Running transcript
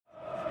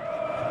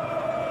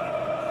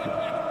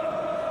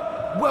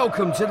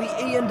Welcome to the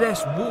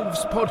E&S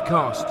Wolves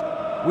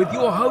podcast with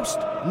your host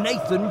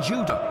Nathan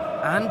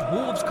Judah and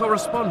Wolves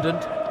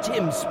correspondent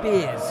Tim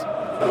Spears.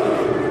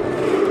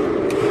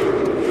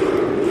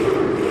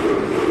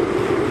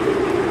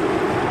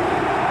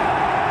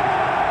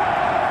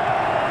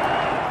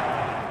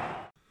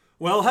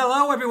 Well,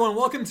 hello everyone.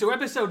 Welcome to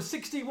episode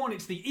 61.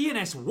 It's the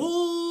E&S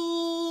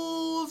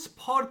Wolves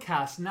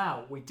podcast.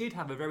 Now, we did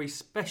have a very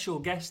special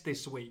guest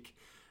this week.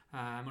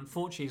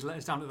 Unfortunately, he's let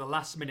us down at the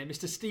last minute.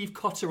 Mr. Steve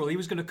Cotterill, he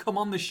was going to come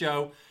on the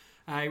show.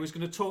 He was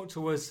going to talk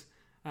to us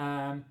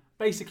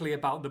basically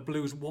about the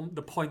Blues,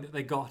 the point that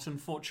they got.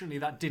 Unfortunately,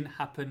 that didn't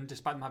happen,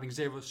 despite them having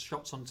 0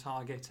 shots on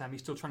target.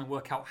 He's still trying to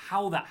work out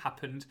how that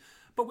happened.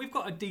 But we've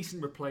got a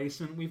decent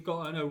replacement. We've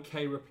got an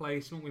okay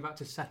replacement. We've had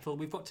to settle.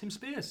 We've got Tim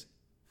Spears.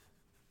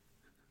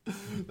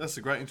 That's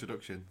a great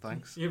introduction.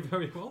 Thanks. You're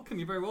very welcome.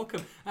 You're very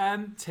welcome.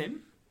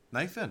 Tim?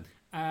 Nathan?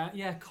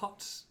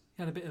 Cots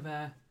had a bit of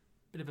a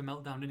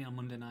meltdown, didn't he, on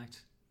Monday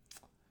night?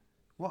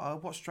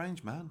 What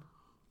strange man.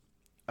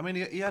 I mean,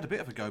 he had a bit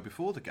of a go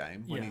before the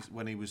game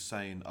when he was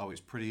saying, "Oh,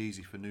 it's pretty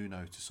easy for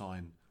Nuno to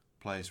sign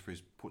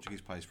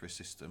Portuguese players for his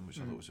system," which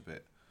I thought was a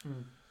bit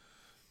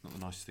not the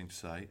nicest thing to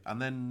say.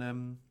 And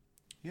then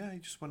he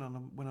just went on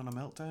a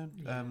meltdown.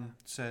 Yeah.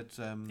 Said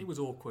it was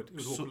awkward. It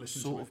was awkward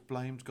listening sort to of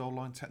blamed goal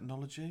line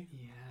technology.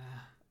 Yeah.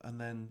 And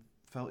then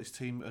felt his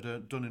team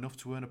had done enough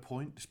to earn a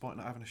point despite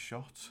not having a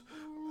shot.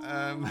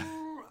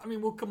 I mean,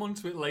 we'll come on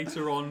to it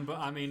later on, but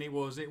I mean, it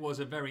was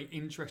a very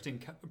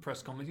interesting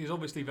press conference. He was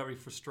obviously very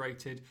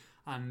frustrated,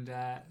 and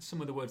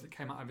some of the words that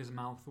came out of his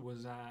mouth were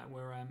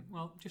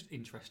just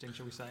interesting,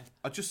 shall we say?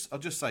 I'll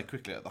just say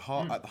quickly at the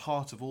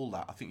heart of all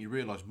that, I think you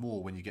realise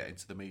more when you get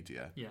into the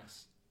media.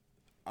 Yes.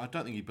 I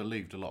don't think he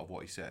believed a lot of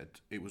what he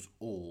said. It was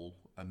all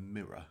a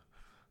mirror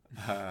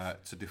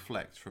to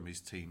deflect from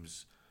his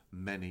team's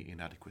many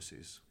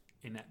inadequacies.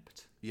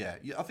 Inept. Yeah,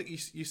 I think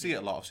you see it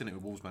a lot. I've seen it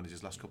with Wolves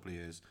managers the last couple of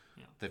years.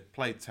 Yeah. They've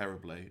played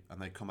terribly,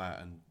 and they come out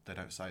and they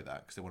don't say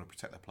that because they want to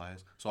protect their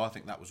players. So I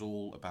think that was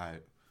all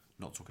about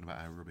not talking about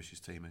how rubbish his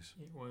team is.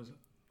 It was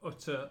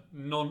utter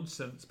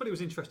nonsense, but it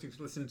was interesting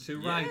to listen to.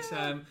 Yeah. Right, what's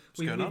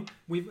going on?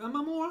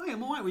 I'm all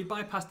right. We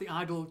bypassed the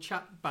idle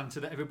chat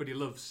banter that everybody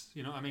loves.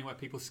 You know what I mean, where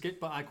people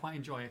skip, but I quite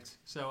enjoy it.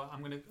 So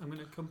I'm gonna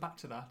come back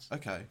to that.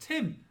 Okay.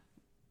 Tim,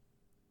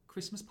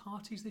 Christmas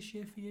parties this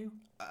year for you?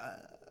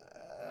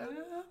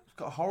 I've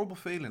got a horrible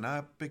feeling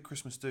our big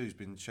Christmas do's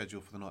been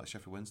scheduled for the night of the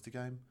Sheffield Wednesday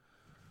game.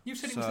 You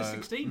said it was the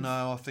 16th.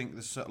 No, I think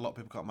there's a lot of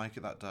people can't make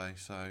it that day,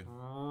 so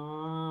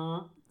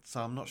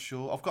I'm not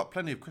sure. I've got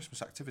plenty of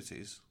Christmas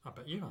activities. I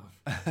bet you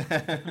have.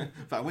 In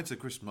fact, I went to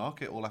the Christmas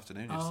market all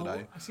afternoon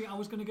yesterday. See, I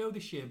was going to go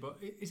this year, but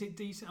is it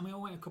decent? I mean, I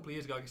went a couple of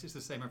years ago. I guess it's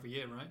the same every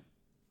year, right?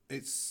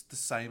 It's the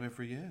same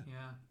every year.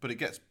 Yeah. But it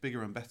gets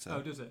bigger and better.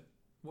 Oh, does it?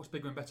 What's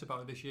bigger and better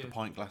about it this year? The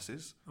pint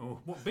glasses.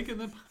 Oh, what bigger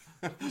than?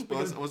 I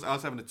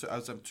was having a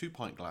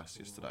 2-pint glass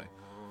yesterday.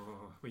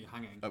 Were you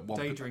hanging?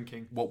 Day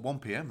drinking. 1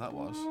 p.m. that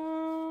was.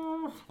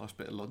 Nice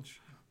bit of lunch.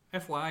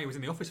 FYI, he was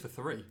in the office for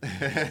 3.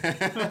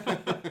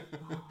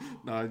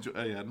 No, nice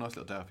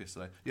little day off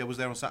yesterday. Yeah, I was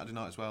there on Saturday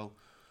night as well.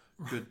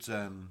 Good.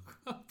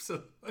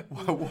 Absolutely.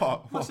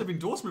 What? Massive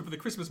endorsement for the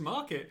Christmas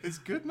market. It's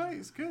good, mate.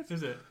 It's good.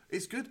 Is it?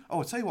 It's good. Oh,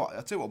 I'll tell you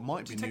what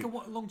might be. Did it take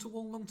a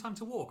long time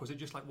to walk, or was it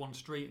just like one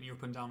street and you're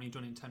up and down and you're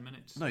done in 10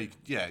 minutes? No, it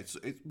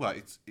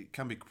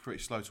can be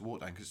pretty slow to walk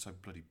down because it's so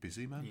bloody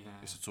busy, man. Yeah.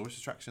 It's a tourist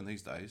attraction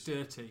these days.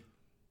 Dirty.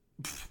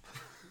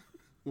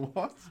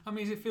 What? I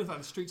mean, it feels like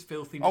the street's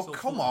filthy. Oh,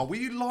 come on. Were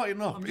you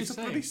lighting up? It's a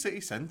bloody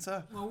city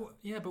centre. Well,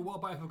 yeah, but what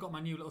about if I've got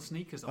my new little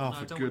sneakers on?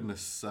 Oh, for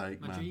goodness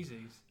sake, my man.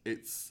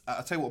 Jeezys.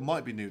 I'll tell you what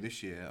might be new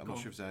this year. I'm not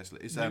sure if it's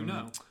actually. It's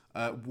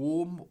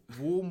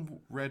warm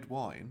red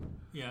wine.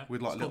 Yeah.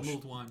 With like it's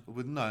mulled wine.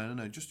 With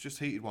no, just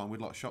heated wine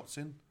with like shots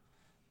in.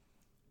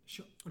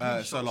 So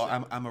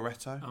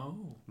amaretto.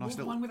 Oh, nice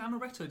little wine with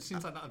amaretto. It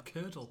seems like that'd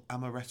curdle.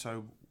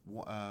 Amaretto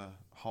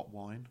hot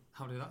wine.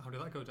 How did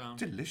that go down?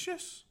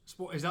 Delicious. So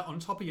what is that on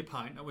top of your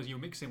pint? That was you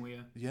mixing with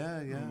you?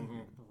 Yeah.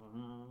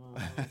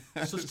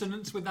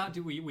 Sustenance with that?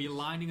 Were you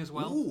lining as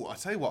well? Ooh, I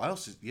tell you what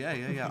else is. Yeah.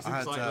 Ladies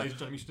and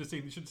gentlemen, you should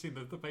have seen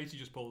the face you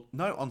just pulled.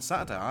 No, on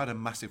Saturday I had a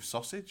massive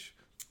sausage.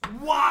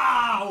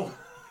 Wow.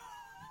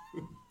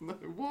 No,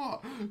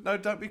 what? No,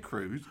 don't be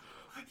crude.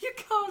 You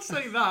can't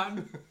say that.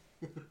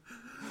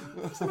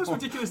 That's the most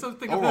ridiculous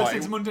thing I've heard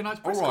since Monday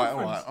night's press conference.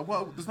 All right.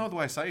 Well, there's no other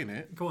way of saying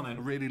it. Go on then.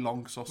 A really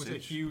long sausage. Was it a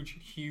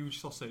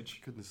huge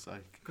sausage? Goodness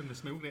sake.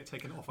 Goodness me, we'll get it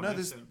taken off on No,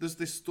 there's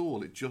this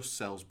stall, it just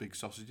sells big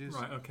sausages.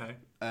 Right, okay.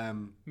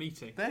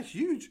 Meaty. They're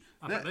huge.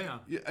 I bet they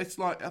are. Yeah, it's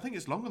like, I think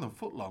it's longer than a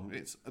foot long.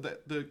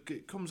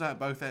 It comes out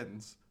both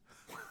ends.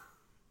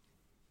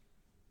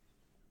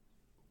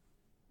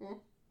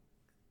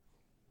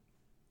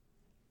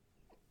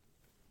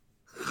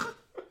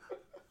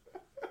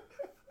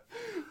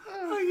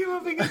 Are you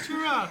having a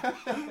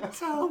giraffe?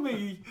 Tell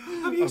me,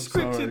 have you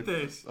scripted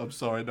this? I'm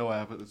sorry, no, I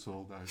haven't at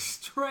all. No.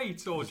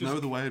 Straight or There's no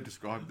other way of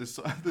describing this.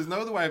 There's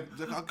no other way.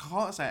 I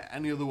can't say it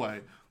any other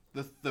way.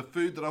 The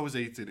food that I was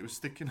eating, it was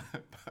sticking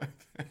out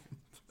both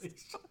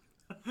ends.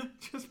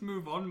 Just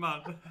move on,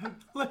 man.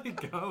 Let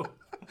it go.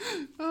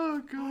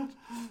 Oh God.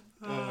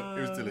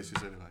 It was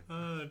delicious anyway.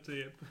 Oh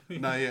dear.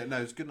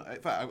 No, it's good.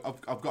 In fact,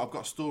 I've got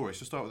a story.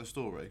 Should I start with a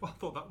story? Well, I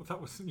thought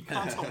that was. You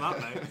can't top that,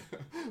 mate.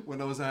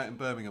 When I was out in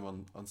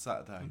Birmingham on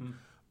Saturday,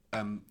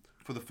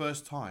 for the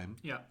first time,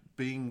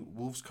 being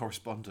Wolves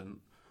correspondent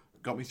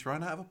got me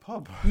thrown out of a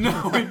pub.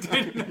 No, it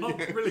did not.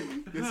 Really?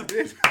 Yes, it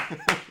did.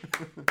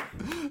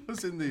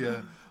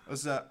 I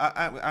was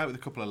out with a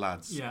couple of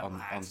lads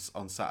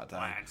on Saturday.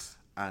 Lads.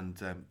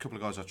 And a couple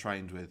of guys I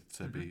trained with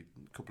to be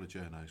a couple of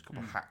journos, a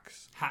couple of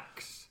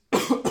hacks.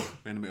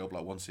 We're in the middle of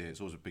like 1C.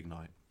 It's always a big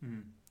night.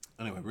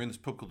 Anyway, we're in this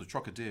pub called the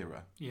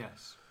Trocadero.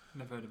 Yes,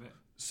 never heard of it.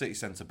 City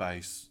centre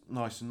base,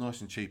 nice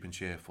and cheap and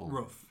cheerful.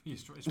 Rough. No,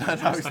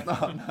 it's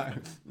not.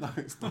 No,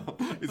 it's not.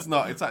 It's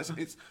not. It's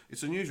actually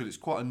it's unusual. It's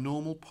quite a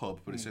normal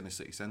pub, but it's in the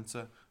city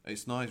centre.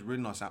 It's nice,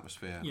 really nice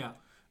atmosphere. Yeah.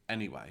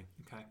 Anyway,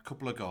 a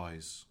couple of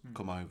guys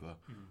come over.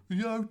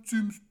 Yo,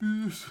 Tim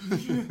Spears.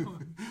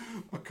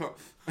 I can't.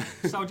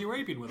 Saudi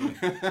Arabian, were they?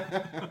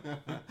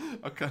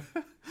 I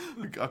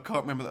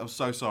can't remember. I'm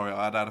so sorry.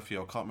 I had a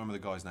few. I can't remember the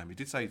guy's name. He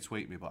did say he'd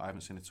tweet me, but I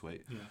haven't seen a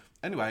tweet. Yeah.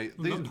 Anyway,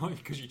 not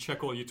because you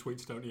check all your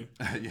tweets, don't you?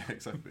 Yeah,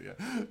 exactly. Yeah.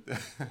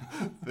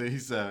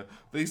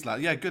 These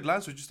lads, good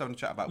lads. We're just having a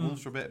chat about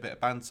Wolves for a bit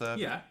of banter.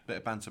 Yeah. Bit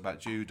of banter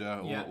about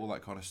Judah, all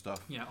that kind of stuff.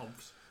 Yeah,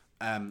 obviously.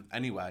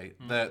 Anyway,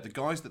 the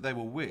guys that they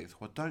were with,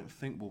 who I don't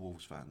think were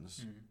Wolves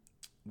fans,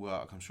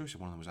 were, I'm sure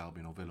one of them was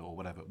Albion or Villa or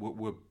whatever,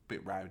 were a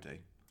bit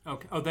rowdy.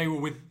 Okay. Oh, they were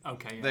with.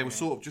 Okay. Yeah, they were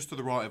sort of just to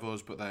the right of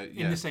us, but they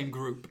in the same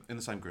group. In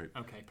the same group.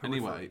 Okay. Peripheral.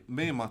 Anyway,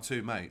 me and my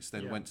two mates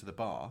then went to the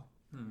bar.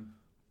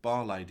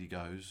 Bar lady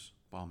goes,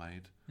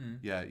 barmaid.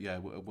 Yeah.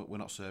 We're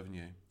not serving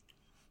you.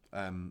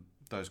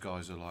 Those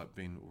guys are like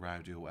being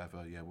rowdy or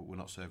whatever. Yeah, we're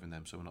not serving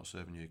them, so we're not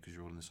serving you because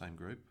you're all in the same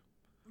group.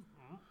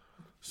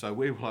 So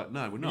we were like,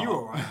 no, we're not. You were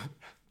all right.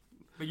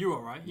 But you were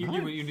all right. You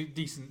were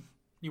decent.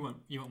 You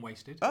weren't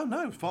wasted. Oh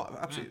no,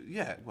 absolutely.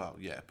 Yeah. Well,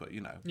 yeah, but you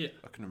know,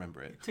 I can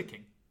remember it.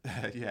 Ticking.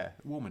 Yeah,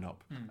 warming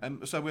up.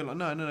 So we're like,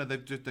 no,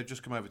 they've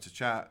just come over to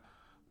chat.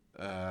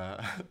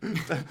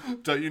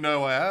 Don't you know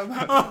who I am?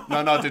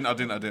 No, I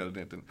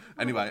didn't.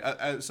 Anyway,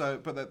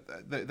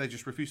 but they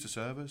just refused to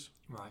serve us.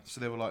 Right.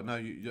 So they were like,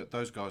 no,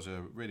 those guys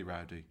are really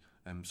rowdy.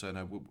 So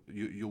no,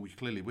 you're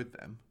clearly with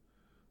them.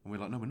 And we're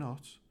like, no, we're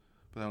not.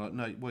 But they were like,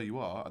 no, well, you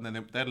are. And then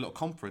they had a little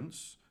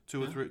conference,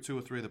 two or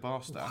three of the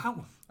bar staff.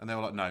 Wow. And they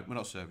were like, no, we're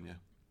not serving you.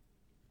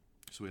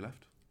 So we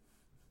left.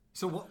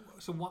 So what?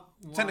 Why?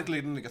 Technically,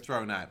 I didn't get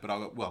thrown out, but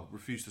I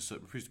refused to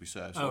be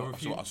served. So,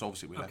 so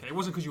obviously we left. Okay, it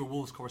wasn't because you were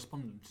Wolves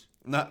correspondent.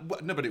 No,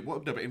 but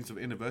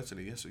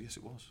inadvertently, yes,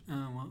 it was.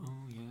 Oh,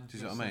 yeah. Do you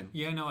see what I mean?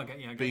 Yeah, no, I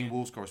get. Being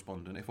Wolves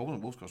correspondent, if I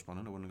wasn't Wolves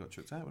correspondent, I wouldn't have got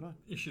chucked out, would I?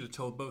 You should have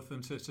told both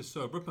of them to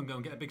sober up and go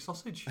and get a big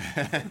sausage.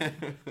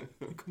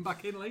 Come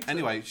back in later.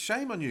 Anyway,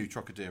 shame on you,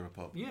 Trocadero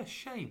pub. Yeah,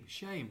 shame.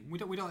 We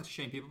don't like to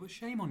shame people, but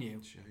shame on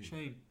you.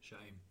 Shame.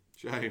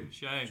 You had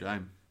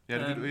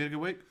a good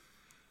week?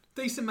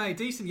 Decent, mate.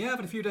 Decent. Yeah,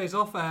 having a few days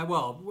off.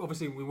 Well,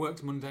 obviously we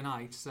worked Monday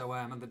night, so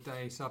on the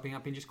day. So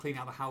I've been just cleaning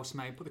out the house,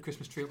 mate. Put the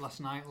Christmas tree up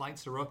last night.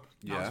 Lights are up.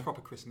 Yeah. Now it's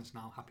proper Christmas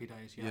now. Happy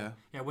days. Yeah.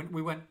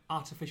 We went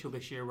artificial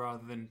this year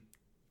rather than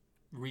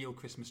real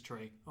Christmas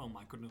tree. Oh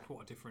my goodness,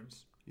 what a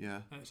difference. Yeah.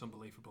 It's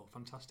unbelievable.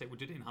 Fantastic. We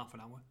did it in half an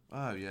hour.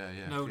 Oh yeah.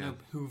 No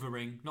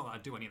hoovering. Not that I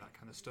do any of that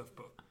kind of stuff,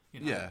 but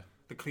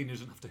the cleaner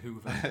doesn't have to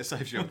hoover. It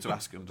saves you up to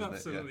ask them, doesn't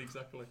Absolutely,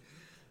 exactly.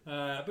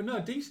 But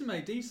no, decent,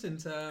 mate,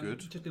 decent. Good.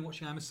 Just been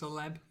watching I'm a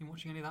Celeb. Been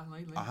watching any of that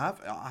lately? I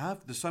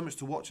have. There's so much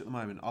to watch at the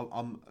moment.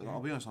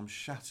 I'll be honest, I'm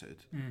shattered.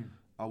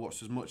 I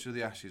watched as much of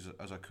the Ashes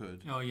as I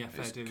could. Oh yeah,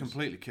 fair dues. It's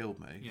completely killed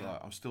me. Yeah.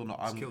 Like, I'm still not.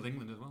 It's killed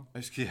England as well.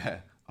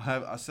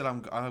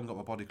 I haven't got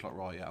my body clock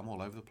right yet. I'm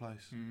all over the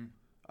place.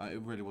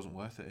 It really wasn't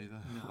worth it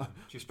either. No,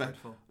 just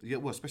dreadful. Yeah,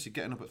 well, especially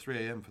getting up at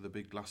 3 a.m. for the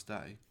big last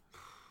day.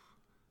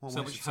 What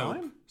so much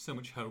hope. So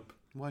much hope.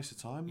 Waste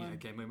of time, man.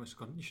 Yeah, again,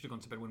 you should have gone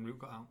to bed when Root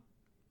got out.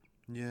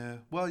 Yeah,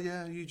 well,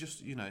 yeah, you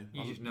just know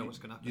what's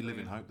going to happen. You live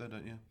in hope, though,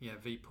 don't you? Yeah,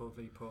 V poor.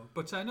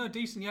 But no,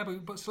 decent. Yeah,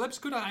 but Celeb's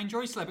good. I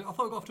enjoy Celeb. I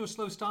thought it got off to a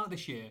slow start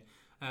this year.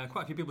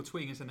 Quite a few people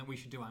tweeting and saying that we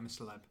should do I'm a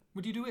Celeb.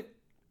 Would you do it?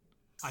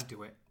 I'd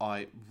do it.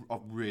 I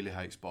really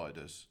hate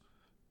spiders.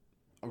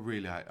 I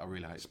really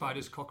hate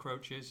spiders,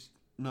 cockroaches.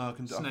 No, I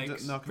can do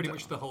snakes. Pretty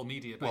much the whole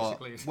media,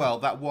 basically. Well,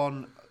 that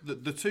one,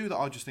 the two that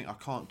I just think I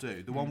can't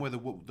do. The one where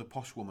the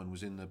posh woman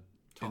was in the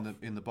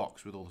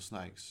box with all the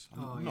snakes.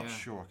 I'm not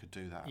sure I could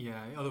do that.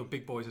 Yeah, there were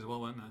big boys as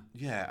well, weren't there?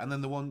 Yeah, and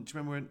then the one. Do you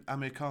remember when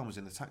Amir Khan was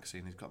in the taxi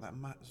and he's got that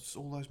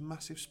all those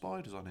massive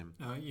spiders on him?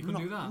 You can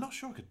do that. I'm not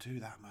sure I could do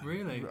that, man.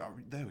 Really?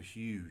 They were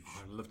huge.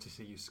 Oh, I'd love to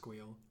see you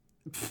squeal.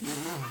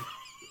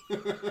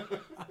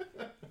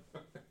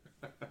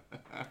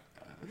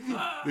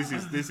 This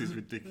is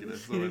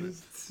ridiculous.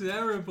 It's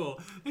terrible.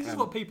 This is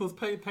what people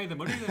pay the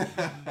money.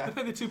 They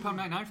pay the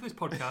 £2.99 for this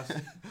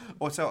podcast.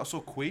 I saw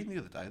Queen the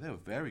other day. They were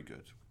very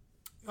good.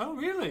 Oh,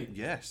 really?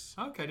 Yes.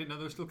 Okay, I didn't know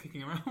they were still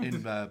kicking around.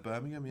 In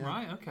Birmingham, yeah.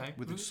 Right, okay.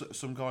 With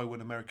some guy who won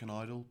American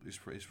Idol is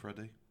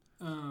Freddie.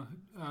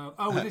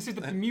 This is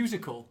the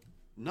musical.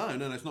 No,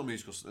 it's not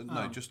musical.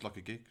 No, just like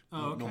a gig.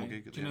 Oh, okay. Normal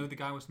gig. Do you know the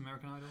guy was from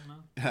American Idol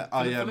now?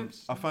 Yeah,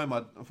 I found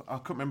I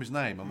couldn't remember his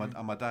name,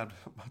 and my dad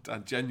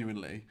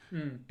genuinely,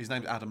 his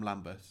name's Adam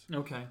Lambert.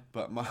 Okay.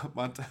 But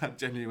my dad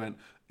genuinely went,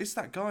 "It's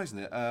that guy, isn't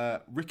it?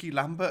 Ricky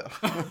Lambert."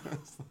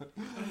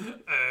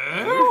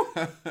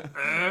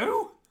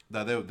 Oh.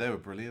 No, they were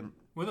brilliant.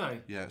 Were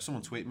they? Yeah,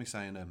 someone tweeted me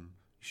saying, "You're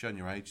showing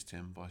your age,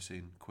 Tim, by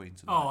seeing Queen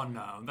tonight." Oh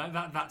no,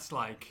 that's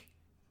like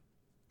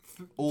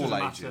all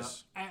doesn't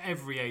ages, matter.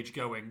 Every age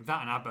going.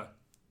 That and ABBA.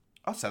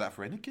 I'd say that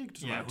for any gig.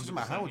 Doesn't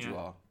matter how old you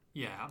are.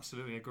 Yeah,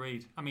 absolutely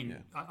agreed. I mean,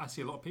 Yeah. I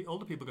see a lot of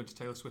older people going to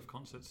Taylor Swift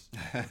concerts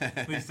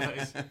these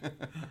days.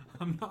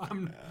 I'm not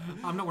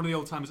one of the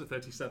old timers at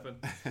 37.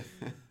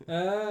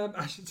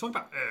 Actually, talking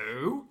about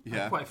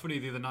quite funny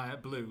the other night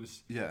at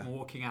Blues. Yeah. I'm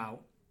walking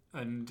out.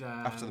 And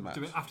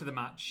after the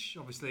match,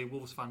 obviously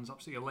Wolves fans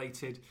absolutely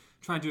elated.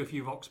 Trying to do a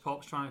few vox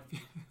pops, trying to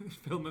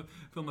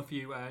film a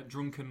few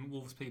drunken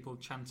Wolves people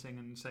chanting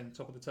and saying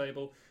top of the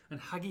table. And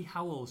Haggy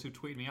Howells, who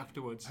tweeted me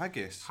afterwards.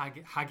 Haggis?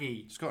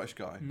 Haggy. Scottish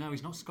guy? No,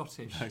 he's not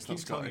Scottish. No, he's not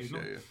Scottish.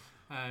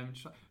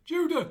 Just like,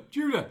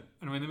 Judah.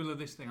 And I'm in the middle of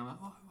this thing. I'm like,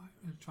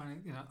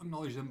 trying to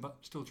acknowledge them, but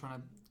still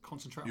trying to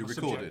concentrate on the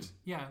subject. Recording?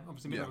 Yeah,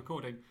 obviously middle of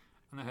recording.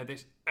 And I heard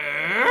this,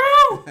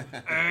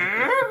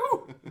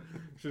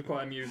 which was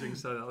quite amusing.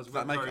 So that was did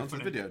that very make it onto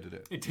funny. the video? Did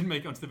it? It did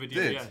make it onto the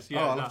video. Did? Yes.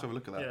 I'll have to have a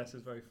look at that. Yes,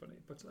 it's very funny.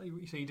 But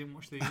you say you didn't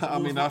watch the. I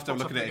mean, I have to have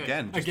a look at it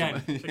again.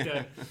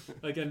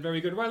 Again,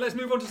 very good. Right, let's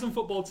move on to some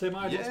football, Tim.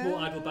 I had lots more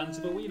idle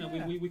banter, but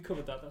we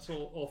covered that. That's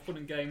all fun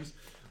and games.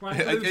 Right,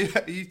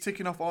 are you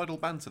ticking off idle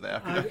banter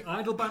there?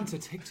 Idle banter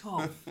ticked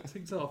off.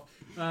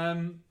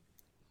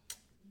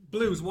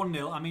 Blues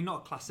 1-0. I mean,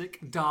 not a classic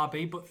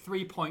derby, but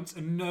 3 points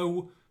and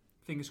no,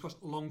 fingers crossed,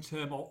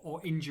 long-term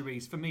or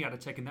injuries. For me, I'd have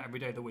taken that every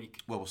day of the week.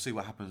 Well, we'll see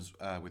what happens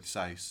with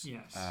Sace.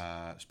 Yes.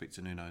 Speak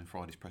to Nuno in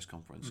Friday's press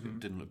conference. It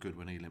didn't look good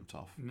when he limped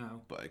off.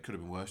 No. But it could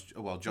have been worse.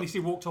 Well, At least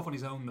he walked off on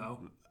his own, though.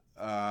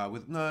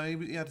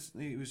 He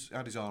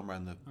had his arm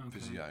around the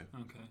physio.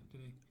 Okay,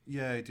 did he?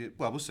 Yeah, he did.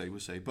 Well, we'll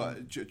see.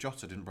 But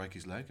Jota didn't break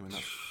his leg. I mean,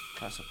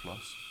 that's a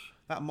plus.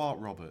 That Mark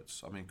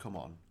Roberts, I mean, come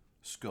on.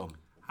 Scum.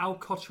 How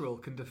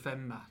Cotterill can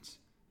defend that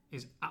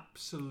is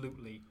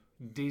absolutely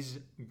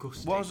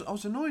disgusting. Well, I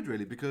was annoyed,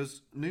 really,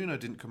 because Nuno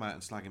didn't come out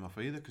and slag him off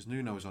either, because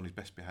Nuno was on his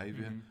best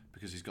behaviour,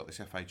 because he's got this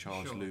FA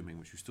charge looming,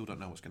 which we still don't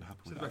know what's going to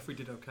happen with the referee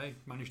did okay,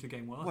 managed the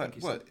game well, well, I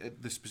think he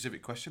said. The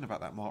specific question about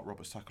that Mark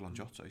Roberts tackle on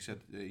Jota, he said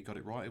he got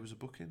it right, it was a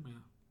booking. Yeah.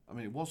 I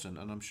mean, it wasn't,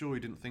 and I'm sure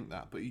he didn't think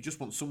that, but you just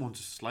want someone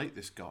to slate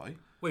this guy.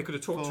 Well, he could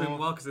have talked to him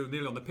well, because they were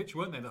nearly on the pitch,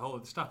 weren't they, the whole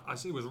of the staff?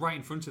 It was right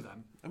in front of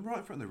them. And right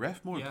in front of the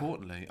ref, more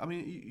importantly. I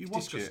mean, you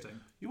watch disgusting.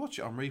 You watch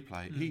it on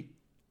replay,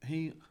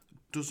 he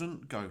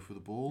doesn't go for the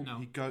ball. No.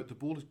 The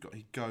ball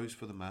he goes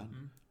for the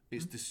man.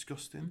 It's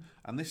disgusting.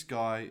 And this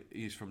guy,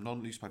 he's from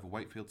used to play for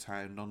Wakefield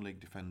Town,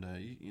 non-league defender.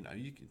 You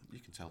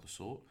can tell the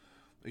sort.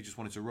 He just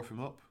wanted to rough him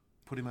up,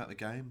 put him out of the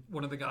game.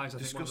 One of the guys, I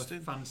think one of the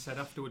Disgusting. fans said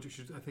afterwards, which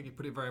I think he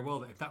put it very well,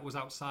 that if that was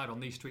outside on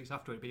these streets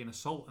after, it'd be an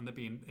assault and they'd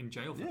be in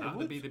jail for that.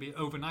 They'd be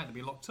overnight, they'd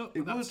be locked up.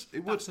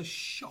 That's a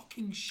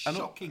shocking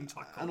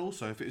tackle. And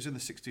also, if it was in the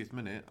 60th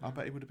minute, I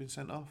bet he would have been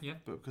sent off. Yeah.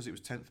 But because it was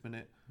 10th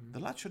minute, the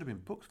lad should have been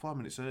booked 5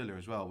 minutes earlier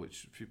as well,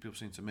 which a few people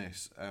seem to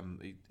miss.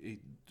 He'd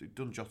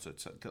done Jota,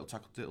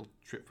 little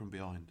trip from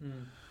behind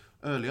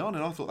early on,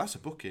 and I thought that's a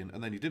booking,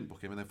 and then he didn't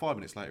book him, and then 5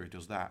 minutes later he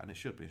does that, and it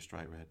should be a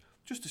straight red.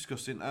 Just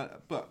disgusting.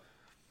 But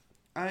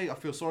I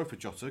feel sorry for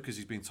Jota because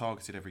he's been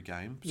targeted every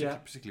game,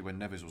 particularly when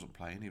Neves wasn't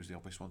playing. He was the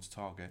obvious one to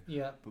target.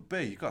 Yeah. But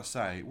B, you've got to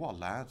say, what a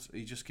lad.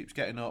 He just keeps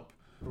getting up.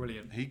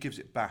 Brilliant. He gives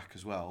it back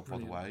as well.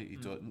 Brilliant. By the way, he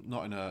does,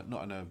 not in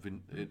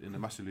a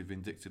massively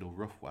vindictive or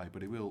rough way,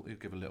 but he'll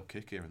give a little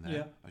kick here and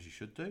there, as you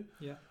should do.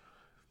 Yeah.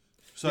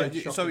 So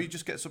he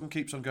just gets up and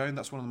keeps on going.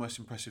 That's one of the most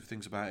impressive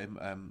things about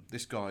him.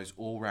 This guy's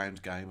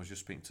all-round game. I was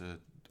just speaking to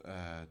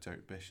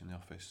Derek Bish in the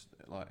office.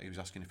 Like, he was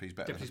asking if he's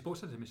better. Deputy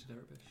Sports Editor, Mr.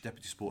 Derek Bish.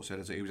 Deputy Sports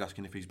Editor. He was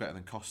asking if he's better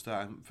than Costa,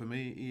 and for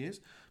me, he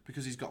is,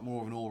 because he's got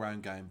more of an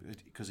all-round game.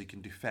 Because he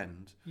can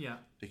defend. Yeah.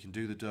 He can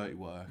do the dirty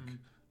work.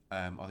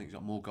 I think he's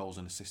got more goals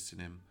and assists in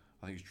him.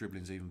 I think his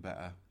dribbling's even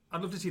better.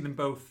 I'd love to see them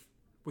both,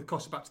 with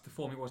Costa back to the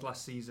form he was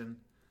last season,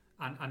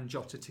 and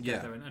Jota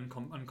together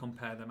and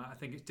compare them. I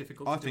think it's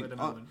difficult to do at the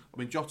moment. I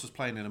mean, Jota's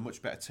playing in a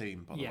much better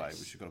team, by the way,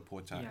 which you've got to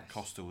point out. Yes.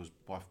 Costa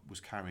was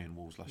carrying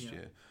Wolves last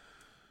year.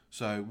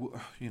 So,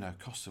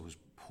 Costa was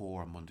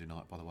poor on Monday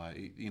night, by the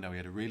way. He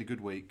had a really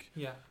good week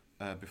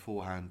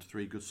beforehand,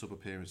 3 good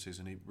sub-appearances,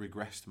 and he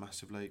regressed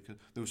massively.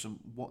 There was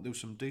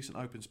some decent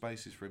open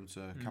spaces for him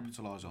to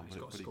capitalise on,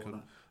 but he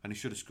couldn't. And he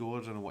should have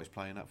scored. I don't know what he's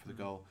playing at for the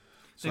goal.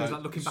 So it was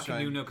like looking back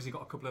at Nuno because he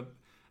got a couple of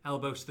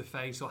elbows to the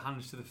face or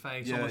hands to the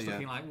face, almost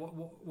looking like,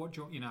 what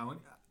do you,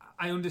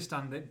 I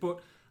understand it, but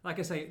like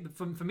I say,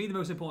 for me the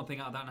most important thing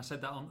out of that, and I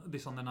said that on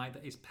the night,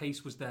 that his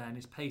pace was there and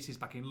his pace is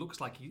back. It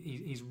looks like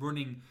he's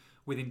running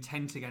with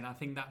intent again. I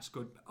think that's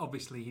good.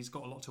 Obviously, he's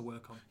got a lot to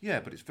work on. Yeah,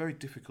 but it's very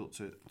difficult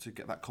to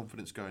get that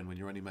confidence going when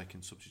you're only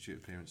making substitute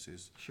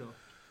appearances. Sure.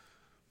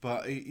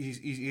 But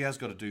he has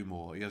got to do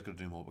more. He has got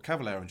to do more. But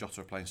Cavalier and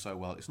Jota are playing so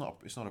well. It's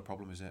not a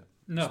problem, is it?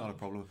 No. It's not a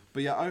problem.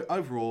 But yeah,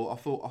 overall, I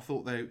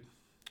thought they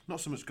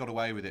not so much got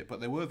away with it, but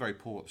they were very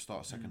poor at the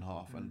start of the second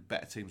half, and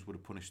better teams would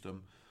have punished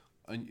them.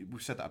 And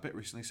we've said that a bit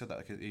recently. Said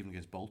that even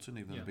against Bolton,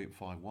 even though they beat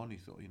 5-1, you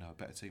thought a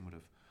better team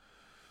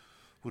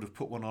would have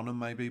put one on them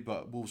maybe.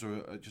 But Wolves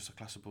are just a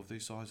class above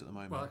these sides at the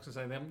moment. Well, like I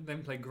say, they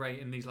haven't played great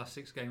in these last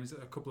 6 games.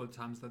 A couple of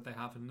times that they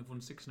have, and they've won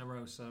 6 in a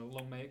row. So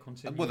long may it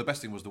continue. Well, the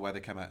best thing was the way they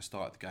came out and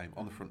started the game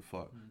on the front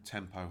foot,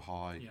 tempo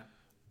high,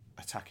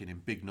 attacking in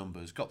big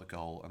numbers, got the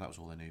goal, and that was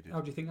all they needed.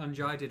 How do you think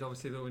Anjai did?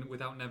 Obviously, they went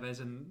without Neves,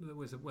 and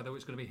whether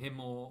it's going to be him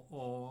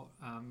or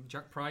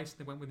Jack Price,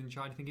 they went with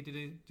Anjai. Do you think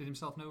he did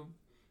himself no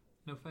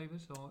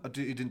favours? Or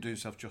He didn't do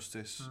himself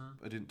justice.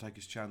 I didn't take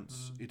his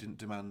chance. He didn't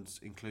demand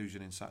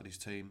inclusion in Saturday's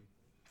team.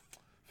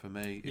 For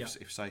me,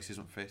 if Sace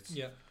isn't fit,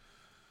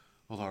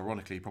 although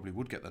ironically he probably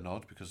would get the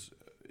nod because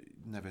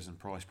Neves and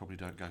Price probably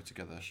don't go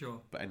together.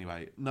 Sure. But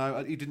anyway,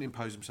 no, he didn't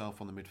impose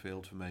himself on the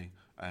midfield for me.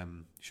 He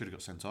should have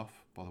got sent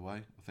off, by the way,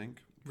 I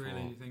think.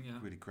 Really, you think? Yeah.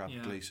 Really grabbed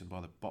Gleeson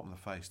by the bottom of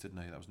the face,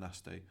 didn't he? That was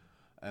nasty.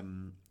 I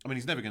mean,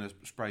 he's never going to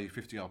spray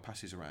 50-yard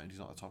passes around. He's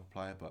not the type of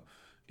player, but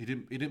he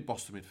didn't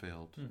boss the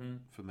midfield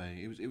for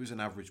me. It was an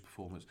average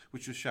performance,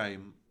 which was a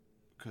shame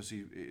because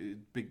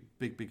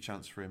big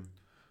chance for him.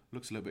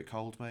 Looks a little bit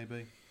cold,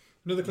 maybe.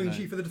 Another clean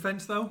sheet for the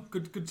defence, though.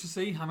 Good to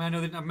see. I mean, I know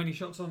they didn't have many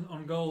shots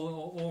on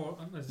goal or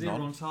a 0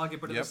 on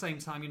target, but at the same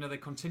time, they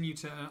continue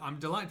to. I'm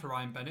delighted for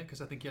Ryan Bennett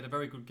because I think he had a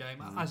very good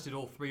game, as did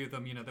all 3 of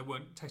them. They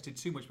weren't tested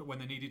too much, but when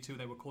they needed to,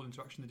 they were called into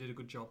action. They did a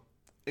good job.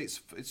 It's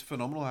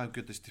phenomenal how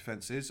good this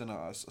defence is, and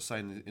I was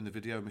saying in the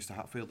video, Mr.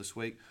 Hatfield this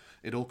week,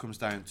 it all comes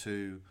down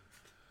to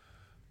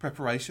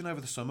preparation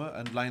over the summer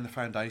and laying the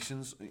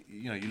foundations.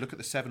 You look at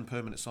the 7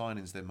 permanent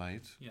signings they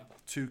made.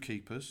 2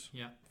 keepers,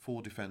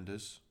 4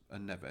 defenders,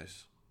 and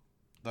Neves.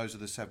 Those are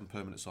the 7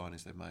 permanent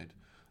signings they've made.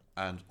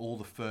 And all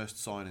the first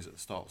signings at the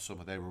start of the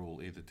summer, they were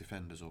all either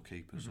defenders or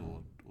keepers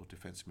or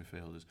defensive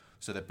midfielders.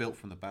 So they're built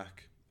from the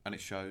back, and it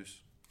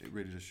shows. It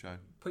really does show.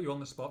 Put you on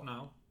the spot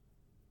now.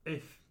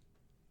 If,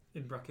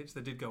 in brackets,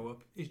 they did go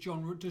up, is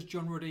John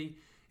Ruddy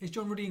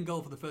in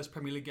goal for the first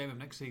Premier League game of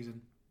next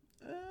season?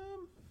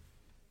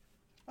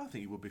 I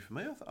think he would be for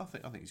me. I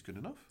think he's good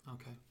enough.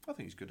 Okay. I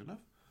think he's good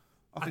enough.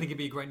 I think he'd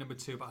be a great number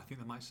 2, but I think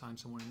they might sign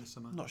someone in the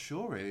summer. Not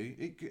sure,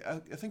 really. I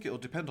think it'll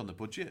depend on the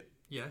budget.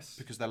 Yes.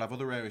 Because they'll have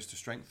other areas to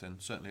strengthen,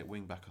 certainly at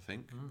wing-back, I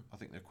think. I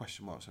think there are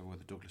question marks over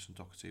whether Douglas and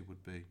Doherty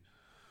would be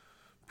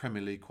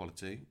Premier League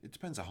quality. It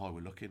depends how high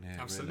we're looking here.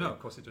 Absolutely. Really. No,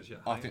 of course it does, yeah.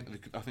 I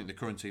think the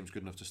current team's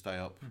good enough to stay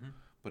up.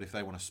 But if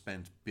they want to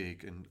spend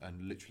big and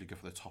literally go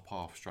for the top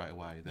half straight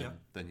away,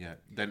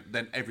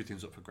 then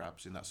everything's up for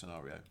grabs in that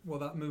scenario. Well,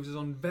 that moves us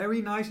on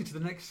very nicely to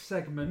the next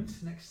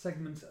segment. Next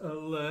segment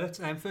alert.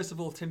 First of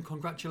all, Tim,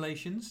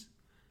 congratulations.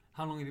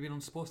 How long have you been on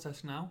Sports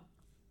Desk now?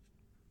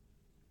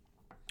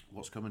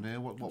 What's coming here?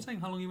 I'm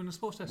saying how long have you been on the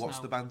Sports Desk now? What's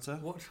the banter?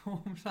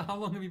 How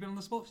long have you been on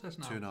the Sports Desk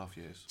now? 2.5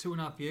 years.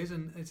 2.5 years,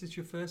 and is this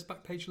your first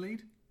back page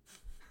lead?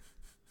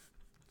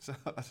 So,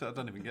 I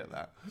don't even get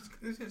that.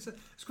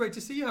 It's great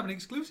to see you have an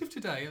exclusive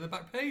today on the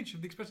back page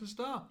of the Express and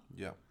Star.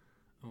 Yeah.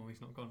 Oh,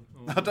 he's not gone.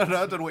 Oh, I don't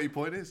know what your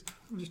point is.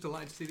 I'm just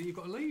delighted to see that you've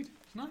got a lead.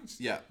 It's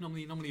nice. Yeah.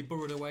 Normally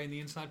burrowed away in the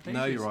inside pages.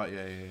 No, you're right.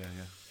 Yeah.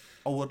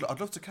 Oh,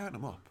 I'd love to count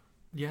them up.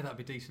 Yeah, that'd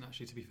be decent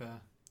actually, to be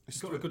fair.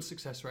 It's got a good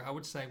success rate. I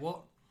would say,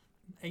 80%,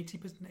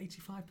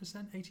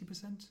 85%,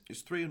 80%?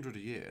 It's 300 a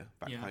year,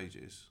 back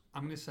pages.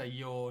 I'm going to say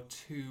you're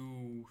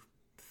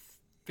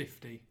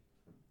 250,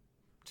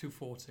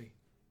 240.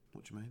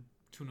 What do you mean?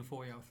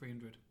 240 out of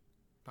 300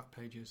 back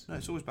pages. No,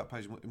 it's always back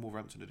page in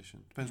Wolverhampton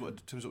edition. Depends what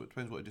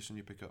edition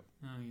you pick up.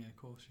 Oh yeah, of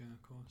course.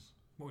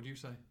 What would you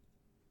say?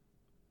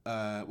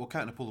 Well,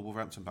 counting up all the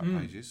Wolverhampton back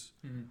pages,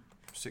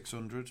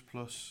 600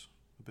 plus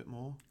a bit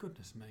more.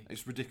 Goodness me,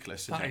 it's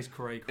ridiculous. That is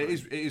cray. It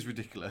is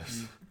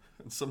riddickless.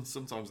 And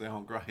sometimes they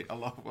aren't great. I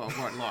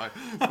won't lie,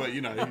 but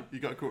you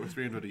got a quarter of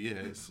 300 a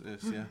year. It's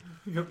yeah.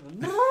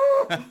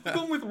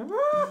 Gone with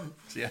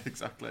yeah,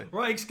 exactly.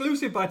 Right,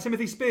 exclusive by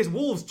Timothy Spears.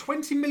 Wolves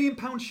 £20 million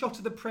shot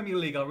at the Premier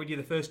League. I'll read you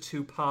the first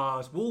 2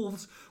 pars.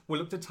 Wolves will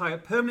look to tie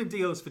up permanent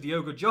deals for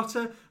Diogo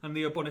Jota and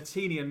Leo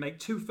Bonatini and make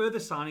 2 further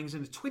signings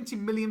in a £20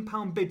 million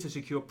bid to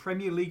secure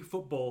Premier League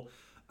football.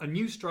 A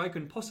new striker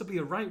and possibly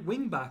a right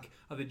wing back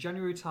are the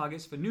January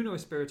targets for Nuno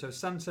Espirito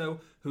Santo,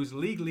 whose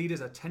league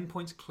leaders are 10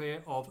 points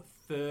clear of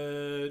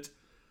 3rd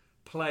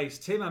place.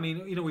 Tim, I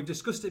mean, we've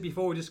discussed it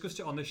before. We discussed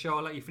it on the show.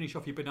 I'll let you finish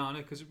off your banana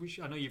because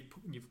I know you've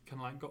kind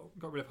of like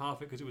got rid of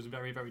half it because it was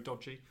very, very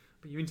dodgy.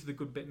 But you're into the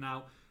good bit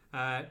now.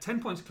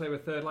 10 points clear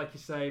of 3rd, like you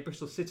say.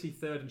 Bristol City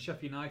 3rd and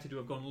Sheffield United, who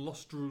have gone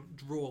loss,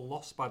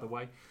 by the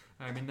way,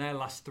 in their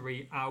last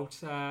 3 out.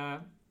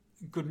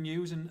 Good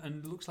news,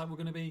 and looks like we're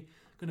going to be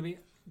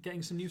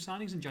getting some new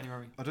signings in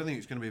January. I don't think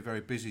it's going to be a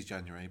very busy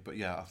January, but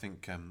yeah, I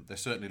think they're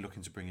certainly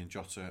looking to bring in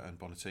Jota and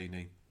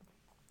Bonatini.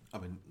 I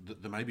mean,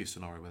 there may be a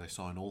scenario where they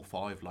sign all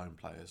 5 loan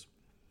players.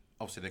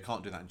 Obviously, they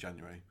can't do that in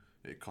January.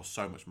 It costs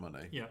so much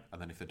money. Yeah. And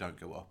then if they don't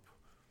go up,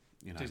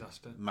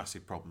 disaster,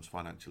 massive problems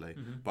financially.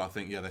 But I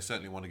think they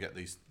certainly want to get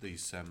these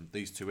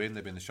two in.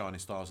 They've been the shining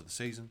stars of the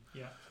season.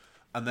 Yeah.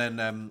 And then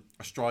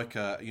a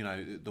striker,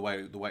 the way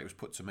it was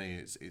put to me,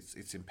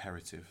 it's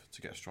imperative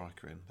to get a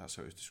striker in. That's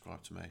how it was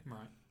described to me.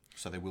 Right.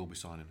 So they will be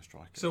signing a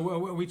striker. So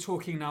are we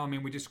talking now? I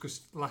mean, we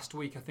discussed last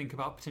week, I think,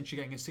 about potentially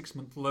getting a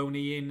 6-month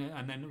loanee in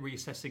and then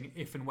reassessing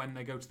if and when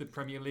they go to the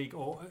Premier League,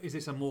 or is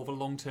this a more of a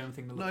long-term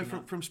thing?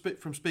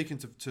 From speaking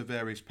to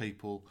various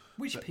people,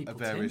 which people,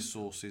 various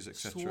sources,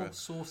 etc.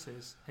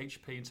 Sources,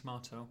 HP and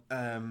Tomato.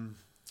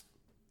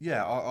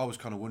 I was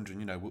kind of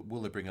wondering,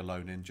 will they bring a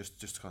loan in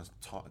just to kind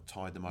of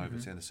tide them over to the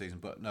end of the season?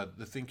 But no,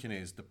 the thinking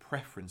is the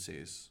preference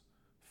is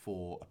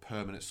for a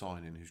permanent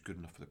signing who's good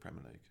enough for the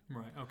Premier League.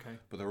 Right, okay.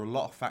 But there are a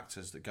lot of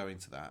factors that go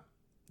into that.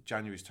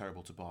 January's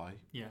terrible to buy.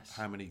 Yes.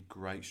 How many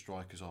great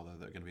strikers are there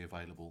that are going to be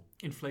available?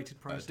 Inflated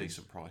prices. At a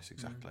decent price,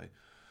 exactly.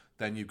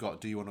 Then you've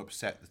got, do you want to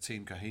upset the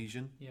team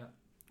cohesion? Yeah.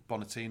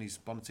 Bonatini's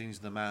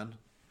the man.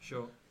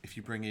 Sure. If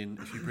you bring in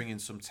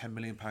some £10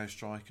 million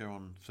striker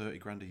on 30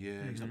 grand a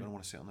year, he's not going to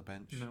want to sit on the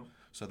bench. No.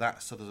 So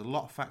there's a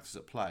lot of factors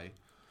at play.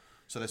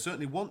 So they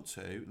certainly want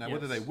to. Now,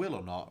 whether they will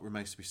or not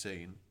remains to be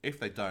seen. If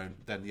they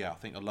don't, then I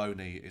think a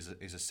loanee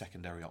is a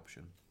secondary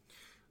option.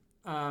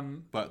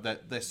 But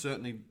they're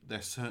certainly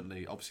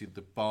obviously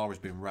the bar has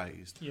been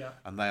raised. Yeah.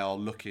 And they are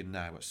looking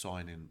now at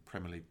signing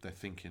Premier League. They're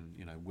thinking,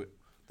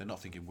 they're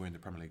not thinking we're in the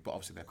Premier League, but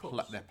obviously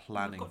they're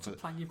planning.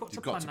 You've got to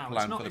plan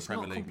now. For the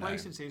Premier League now.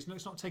 Complacency.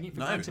 It's not taking it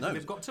for granted.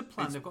 They've got to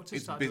plan. They've got to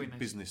start doing this.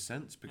 Business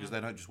sense, because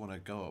they don't just want to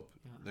go up.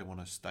 Yeah. They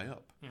want to stay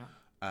up. Yeah.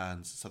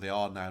 And so they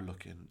are now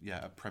looking,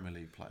 at Premier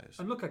League players.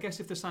 And look, I guess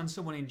if they sign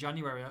someone in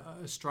January,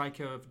 a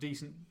striker of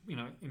decent,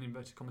 in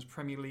inverted commas,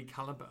 Premier League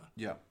calibre.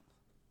 Yeah.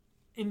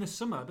 In the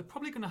summer, they're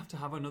probably going to have to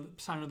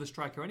sign another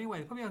striker anyway.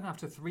 They're probably going to have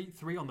to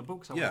three on the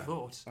books. I would have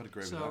thought. I'd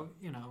agree with that. So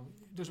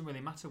it doesn't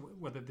really matter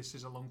whether this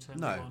is a long-term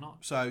deal or not.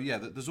 So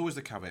there's always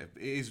the caveat.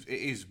 It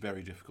is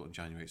very difficult in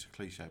January. It's a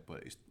cliche,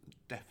 but it's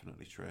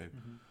definitely true.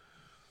 Mm-hmm.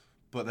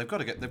 But they've got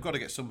to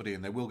get somebody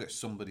in. They will get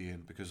somebody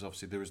in because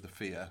obviously there is the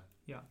fear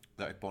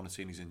that if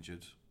Bonatini's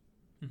injured,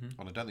 and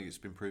I don't think it's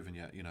been proven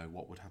yet.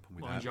 What would happen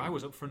without him.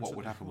 was up front. What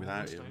would happen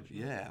without him?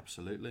 Yeah,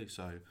 absolutely.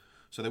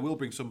 So they will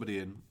bring somebody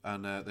in,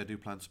 and they do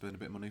plan to spend a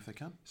bit of money if they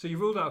can. So you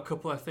ruled out a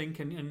couple, I think,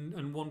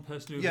 and one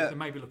person who they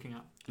may be looking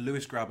at.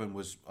 Lewis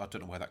Grabban I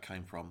don't know where that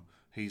came from.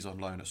 He's on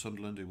loan at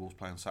Sunderland. He will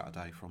play on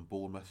Saturday from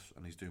Bournemouth,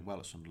 and he's doing well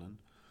at Sunderland.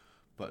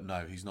 But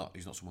no, he's not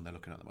someone they're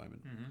looking at the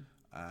moment. Mm-hmm.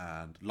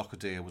 And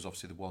Lockyer was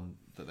obviously the one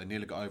that they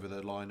nearly got over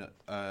the line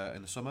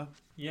in the summer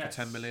for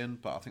 10 million.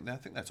 But I think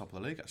they're top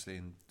of the league actually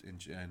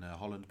in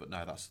Holland. But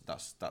no, that's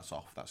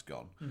off. That's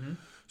gone. Mm-hmm.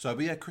 So,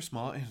 but Chris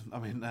Martin. I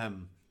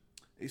mean,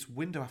 it's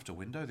window after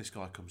window this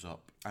guy comes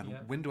up, and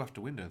window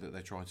after window that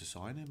they try to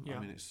sign him. Yeah. I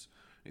mean,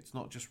 it's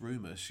not just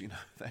rumours.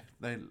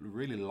 They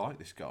really like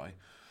this guy,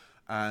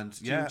 and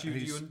do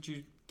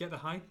you get the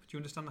hype? Do you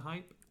understand the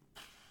hype?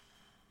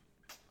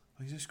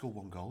 He's only scored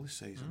one goal this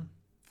season.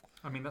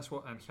 I mean, that's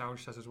what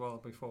Hjauge says as well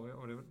before.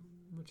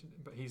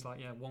 But he's like,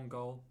 1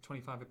 goal,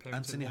 25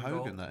 appearances. Anthony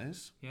Hogan, that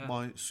is. Yeah.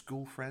 My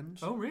school friend.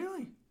 Oh,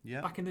 really? Yeah.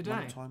 Back in the day?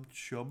 Long-time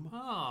chum.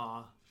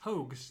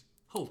 Hogs.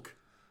 Hulk.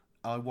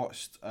 I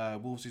watched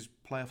Wolves'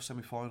 playoff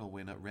semi-final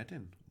win at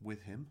Reading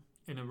with him.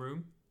 In a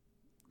room?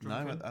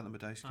 Drunken? No, at the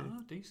Medeski.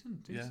 Oh,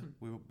 decent. Yeah,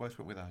 we both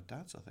went with our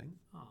dads, I think.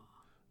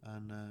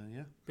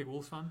 And, Big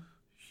Wolves fan?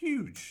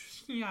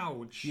 Huge.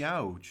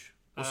 Hjauge.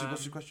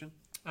 What's your question?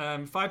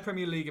 5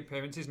 Premier League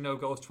appearances, no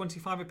goals.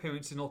 25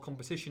 appearances in all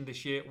competition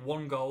this year,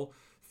 1 goal.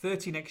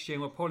 30 next year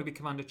and will probably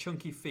command a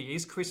chunky fee.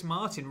 Is Chris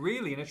Martin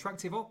really an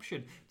attractive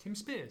option? Tim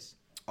Spears?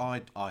 I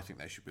think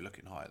they should be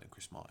looking higher than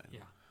Chris Martin. Yeah.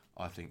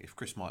 I think if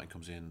Chris Martin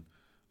comes in,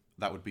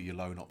 that would be your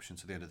loan option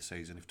to the end of the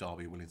season. If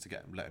Derby are willing to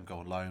let him go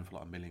on loan for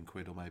like £1 million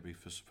or maybe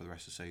for the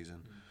rest of the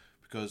season,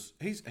 because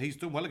he's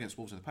done well against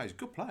Wolves in the past. He's a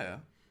good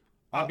player.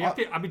 I'd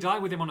be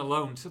delighted with him on a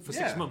loan for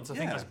 6 months. I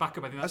think as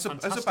backup. I think that's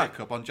fantastic. As a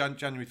backup on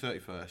January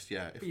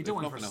 31st, But you don't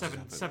want him for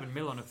 $7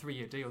 million on a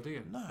 3-year deal, do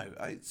you? No,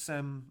 it's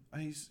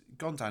he's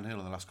gone downhill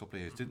in the last couple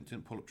of years.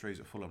 Didn't pull up trees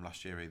at Fulham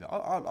last year either.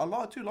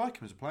 I do like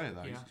him as a player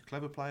though. Yeah. He's a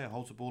clever player,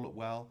 holds the ball up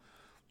well.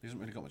 He hasn't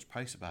really got much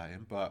pace about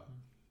him, but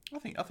I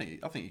think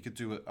he could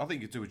do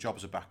a job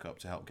as a backup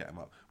to help get him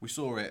up. We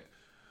saw it.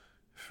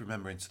 If you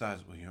remember in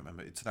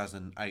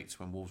 2008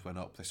 when Wolves went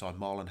up, they signed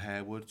Marlon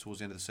Harewood towards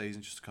the end of the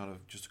season just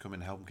to come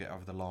in and help him get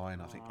over the line.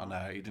 I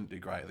know he didn't do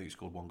great. I think he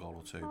scored 1 goal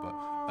or 2,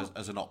 but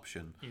as an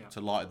option to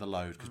lighten the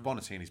load, because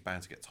Bonatini's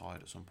bound to get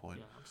tired at some point.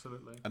 Yeah,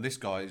 absolutely. And this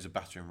guy is a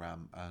battering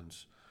ram, and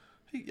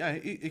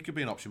he could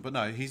be an option. But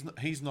no,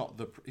 he's not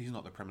the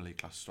Premier League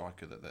class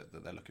striker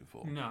that they're looking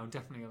for. No,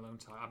 definitely a loan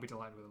target. I'd be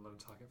delighted with a loan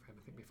target for him.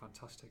 I think it'd be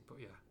fantastic. But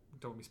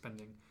don't be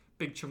spending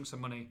big chunks of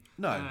money.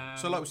 No.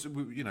 So like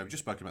we've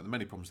just spoken about the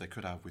many problems they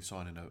could have with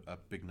signing a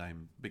big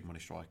name, big money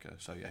striker.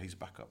 So he's a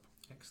backup.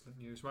 Excellent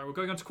news. Right, we're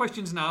going on to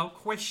questions now.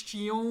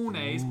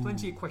 Questiones.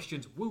 Plenty of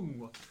questions.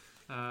 Woo.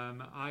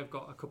 I've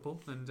got a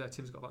couple, and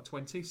Tim's got about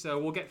 20. So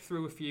we'll get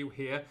through a few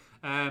here.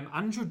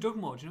 Andrew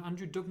Dugmore. Do you know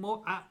Andrew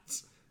Dugmore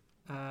at?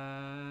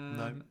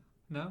 No.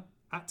 No.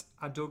 At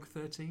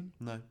Adug13?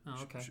 No.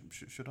 Oh, okay.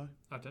 Should I?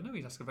 I don't know.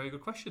 He's asking a very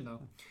good question,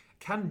 though.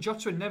 Can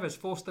Jota and Neves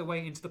force their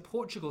way into the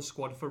Portugal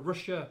squad for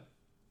Russia... ...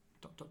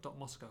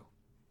 Moscow?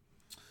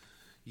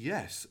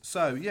 Yes.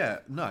 So, yeah,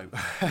 no.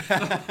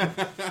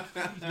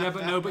 Yeah,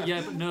 but no, but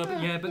yeah, but no,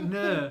 but yeah, but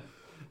no.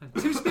 And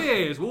Tim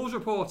Spears, Wolves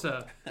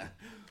reporter.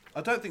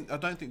 I don't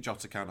think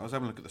Jota can. I was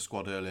having a look at the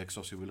squad earlier because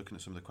obviously we were looking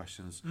at some of the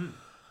questions.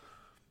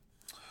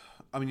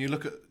 I mean, you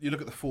look at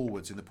the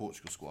forwards in the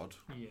Portugal squad.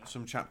 Yeah.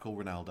 Some chap called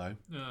Ronaldo.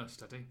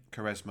 Steady.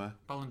 Quaresma.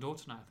 Ballon d'Or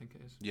tonight, I think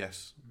it is.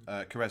 Yes.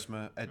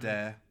 Quaresma,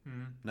 Eder,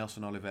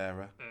 Nelson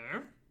Oliveira,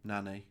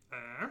 Nani,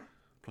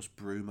 plus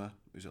Bruma,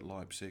 who's at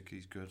Leipzig.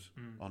 He's good.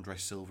 Andre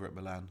Silva at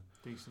Milan.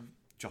 Decent.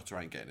 Jota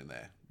ain't getting in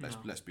there.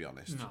 Let's be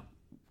honest. No.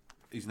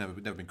 He's never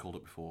been called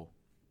up before.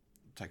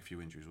 Take a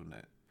few injuries, wouldn't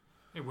it?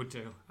 It would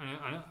do.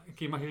 And can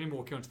you imagine him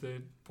walking onto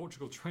the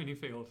Portugal training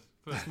field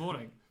first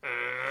morning?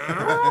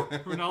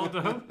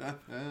 Ronaldo.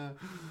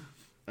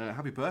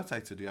 Happy birthday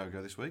to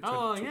Diogo this week.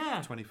 Oh,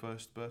 yeah.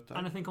 21st birthday.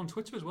 And I think on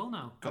Twitter as well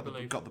now, I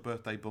believe. Got the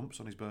birthday bumps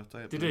on his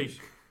birthday. Did Blues.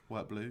 he?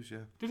 White Blues, yeah.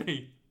 Did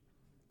he?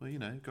 Well, you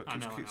know, got I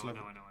know. kicks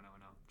level.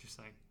 Just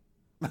saying.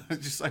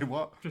 Just say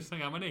what? Just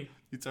saying, how many?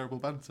 You terrible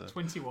banter.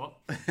 20 what?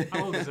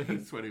 How old is he?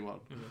 21.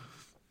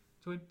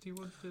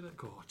 21 did it?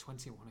 God,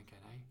 21 again,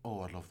 eh?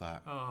 Oh, I'd love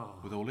that. Oh.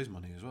 With all his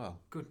money as well.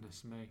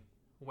 Goodness me.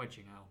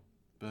 Wedging out.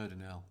 Bird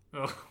in hell.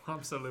 Oh,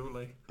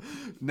 absolutely.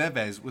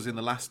 Neves was in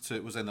the last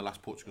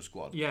Portugal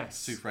squad.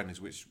 Yes. 2 friendlies,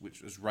 which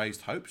has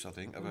raised hopes, I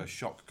think, of a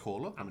shock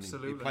call-up.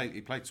 Absolutely. I mean,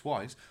 he played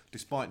twice.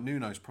 Despite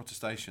Nuno's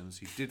protestations,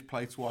 he did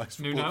play twice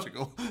for Nuno?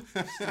 Portugal.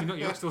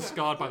 You're still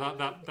scarred by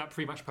that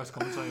pre-match press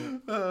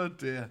commentator. Oh,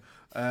 dear.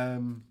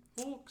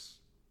 Hawks.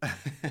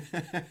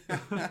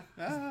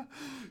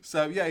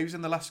 So, yeah, he was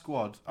in the last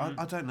squad.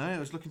 I don't know. I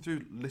was looking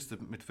through a list of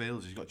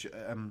midfielders. You've got...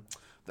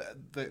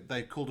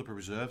 They called up a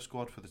reserve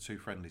squad for the 2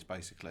 friendlies,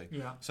 basically.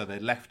 Yeah. So they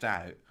left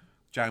out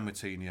João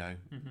Moutinho,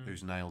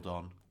 who's nailed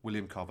on,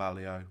 William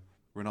Carvalho,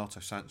 Renato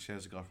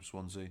Sanchez, a guy from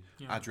Swansea,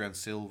 Adrian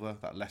Silva,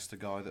 that Leicester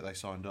guy that they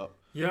signed up,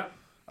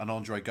 and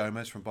Andre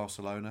Gomes from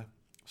Barcelona.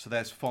 So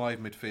there's 5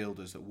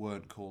 midfielders that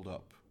weren't called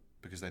up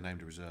because they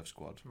named a reserve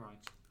squad. Right.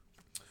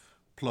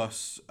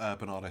 Plus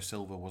Bernardo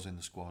Silva was in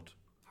the squad.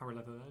 Harry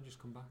Leather there, just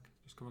come back.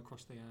 Just come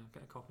across the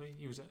get a copy.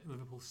 He was at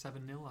Liverpool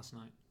 7-0 last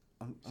night.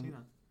 See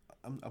that?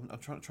 I'm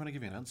trying to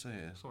give you an answer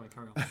here. Sorry,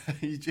 carry on.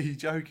 Are you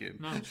joking?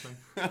 No, I'm sorry.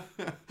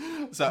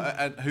 So,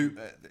 and who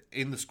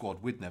in the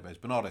squad with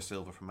Neves? Bernardo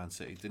Silva from Man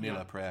City,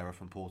 Danilo Pereira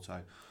from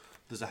Porto.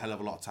 There's a hell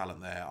of a lot of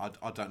talent there.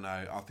 I don't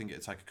know. I think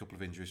it'd take a couple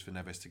of injuries for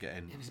Neves to get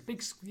in. Yeah, it's a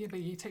big. Yeah,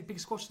 but you take big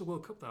squads to the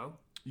World Cup though.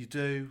 You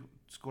do.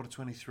 Squad of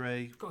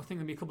 23. You've got to think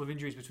there'll be a couple of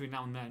injuries between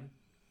now and then.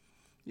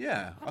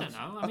 Yeah, I don't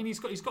know. I mean, he's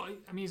got.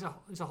 I mean,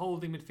 he's a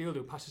holding midfielder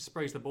who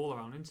sprays the ball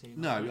around, isn't he?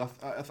 No,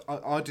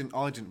 I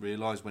didn't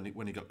realise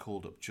when he got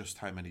called up just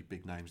how many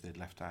big names they'd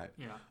left out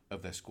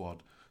of their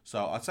squad.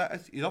 So I'd say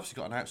he's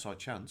obviously got an outside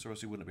chance, or else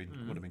he wouldn't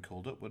have been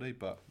called up, would he?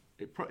 But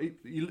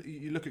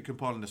you look at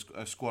compiling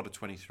a squad of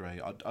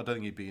 23. I don't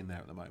think he'd be in there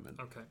at the moment.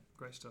 Okay,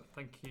 great stuff.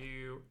 Thank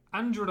you,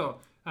 Andrew.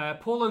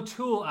 Paul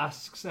O'Toole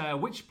asks,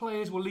 which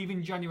players will leave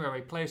in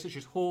January? Players such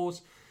as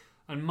Hawes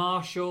and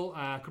Marshall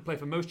could play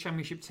for most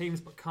Championship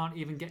teams but can't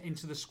even get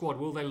into the squad.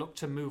 Will they look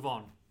to move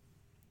on?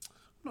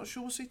 I'm not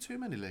sure we'll see too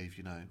many leave,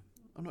 you know.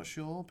 I'm not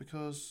sure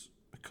because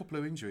a couple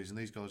of injuries and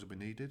these guys will be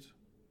needed.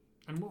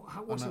 And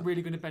what's it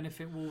really going to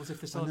benefit Wolves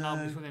if they're selling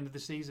out before the end of the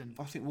season?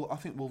 I think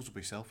Wolves will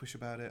be selfish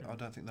about it. I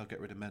don't think they'll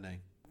get rid of many.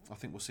 I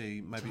think we'll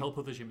see maybe... To help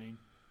others, you mean?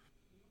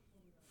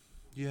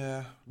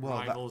 Yeah, well,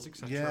 rivals,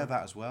 etc. Yeah,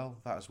 that as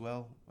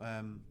well.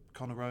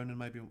 Conor Ronan,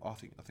 maybe. I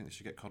think they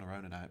should get Conor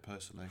Ronan out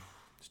personally.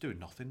 He's doing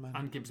nothing, man.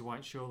 And Gibbs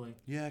White, surely.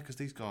 Yeah, because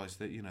these guys,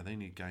 they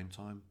need game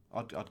time.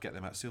 I'd get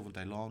them out. Sylvain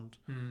Delande.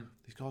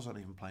 These guys aren't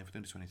even playing for the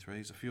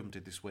under-23s. A few of them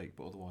did this week,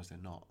 but otherwise they're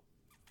not.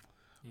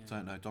 Yeah.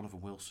 Don't know.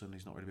 Donovan Wilson,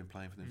 he's not really been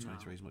playing for the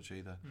under-23s much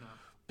either. No.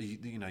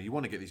 You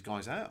want to get these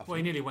guys out.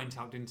 He nearly went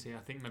out, didn't he? I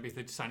think maybe if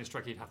they'd sign a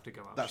striker, he'd have to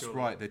go out. That's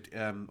right.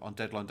 On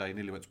deadline day, he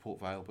nearly went to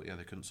Port Vale, but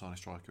they couldn't sign a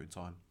striker in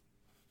time.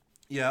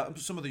 Yeah,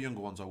 some of the younger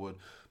ones I would,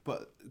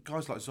 but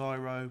guys like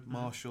Zyro,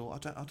 Marshall, I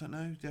don't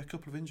know. Yeah, a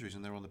couple of injuries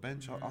and they're on the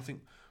bench. I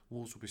think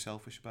Wolves will be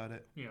selfish about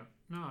it. Yeah,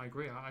 no, I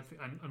agree.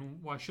 And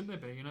why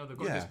shouldn't they be? They've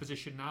got this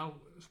position now.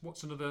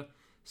 What's another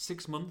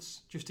 6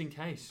 months just in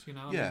case?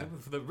 I mean,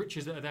 for the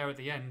riches that are there at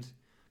the end.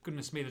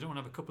 Goodness me, they don't want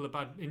to have a couple of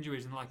bad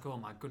injuries and oh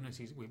my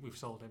goodness, we've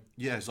sold him.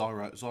 Yeah,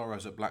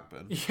 Zyro's at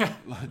Blackburn. Yeah,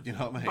 you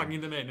know what I mean.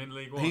 Banging them in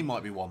League One. He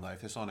might be one though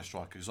if they sign a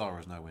striker.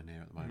 Zyro's nowhere near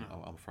at the moment.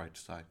 No. I'm afraid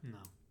to say. No.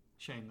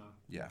 Shame though.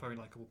 Yeah. Very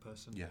likeable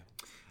person.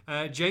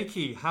 Yeah.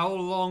 Jakey, how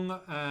long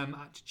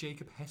at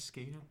Jacob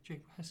Heskey? No,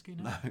 Jacob Heskey?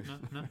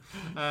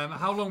 No.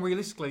 How long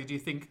realistically do you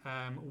think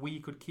we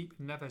could keep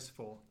Neves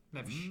for?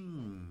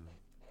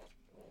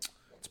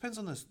 Depends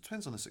on the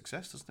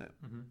success, doesn't it?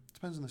 Mm-hmm.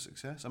 Depends on the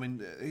success. I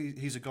mean,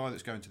 he's a guy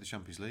that's going to the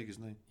Champions League,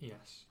 isn't he?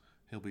 Yes.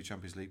 He'll be a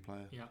Champions League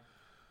player. Yeah.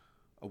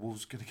 Are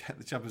Wolves going to get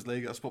the Champions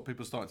League? That's what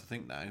people are starting to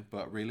think now.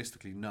 But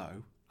realistically,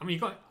 no. I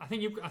mean, I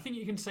think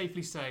you can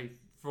safely say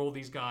for all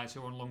these guys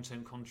who are on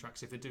long-term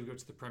contracts, if they do go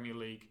to the Premier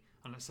League,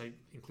 and let's say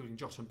including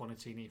Jota and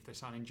Bonatini, if they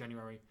sign in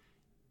January,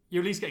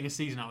 you're at least getting a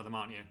season out of them,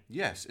 aren't you?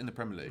 Yes, in the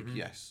Premier League,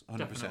 yes, 100%,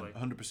 Definitely.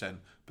 100%.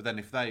 But then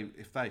if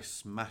they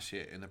smash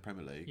it in the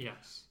Premier League,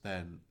 Yes.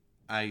 then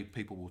A,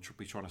 people will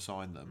be trying to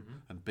sign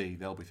them, and B,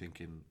 they'll be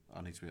thinking,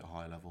 I need to be at a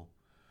higher level.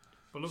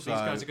 But look, these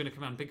guys are going to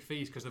command big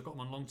fees because they've got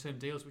them on long-term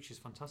deals, which is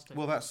fantastic.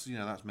 Well, that's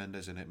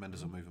Mendes, isn't it?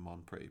 Mendes will move them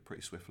on pretty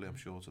swiftly, I'm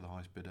sure, to the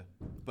highest bidder.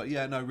 But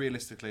yeah, no,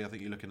 realistically, I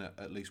think you're looking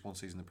at least one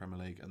season in the Premier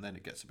League, and then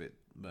it gets a bit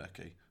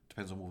murky.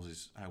 Depends on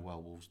how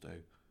well Wolves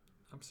do.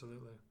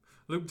 Absolutely.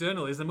 Luke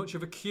Durnall, is there much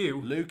of a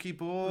queue? Lukey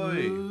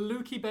boy,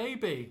 Lukey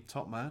baby.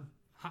 top man.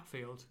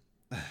 Hatfield.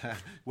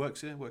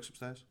 Works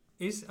upstairs.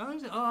 Is it?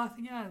 I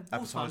think, yeah.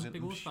 Wolves fan, Advertising.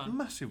 big Wolves fan.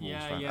 Massive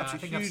Wolves fan. Yeah, I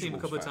think I've seen him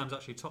a couple of times,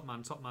 actually. Top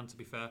man, to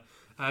be fair.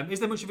 Is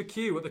there much of a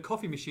queue at the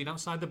coffee machine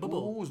outside the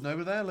bubble? Oh, there's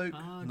nobody there, Luke.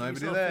 Nobody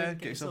yourself there. in,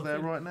 Get yourself there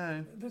in. right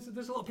now.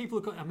 There's a lot of people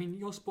who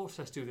your sports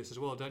fest do this as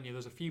well, don't you?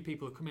 There's a few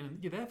people who come in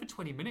and you're there for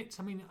 20 minutes.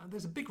 I mean,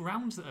 there's a big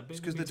rounds that are big. It's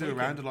because they do a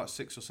round of like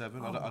 6 or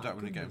 7. I don't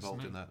really get goodness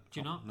involved me. in that. Do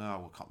you not?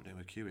 No, I can't be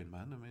doing a queuing,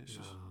 man. I mean, it's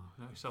just...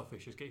 No,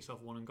 selfish. Just get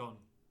yourself one and gone.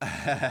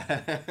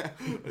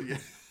 Yeah.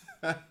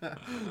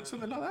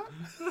 Something like that.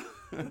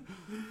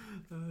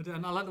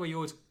 And I like the way you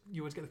always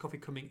get the coffee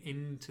coming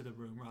into the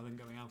room rather than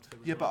going out of the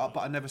room. Yeah, but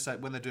I never say,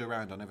 when they do a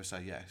round, I never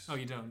say yes. Oh,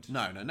 you don't?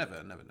 No, never.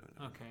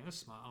 Okay, that's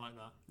smart. I like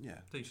that. Yeah.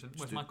 Decent.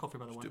 Where's my coffee,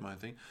 by the way? Do my own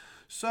thing.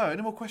 So,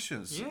 any more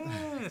questions?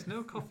 Yes,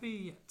 no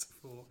coffee yet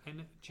for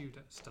N.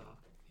 Judah Star.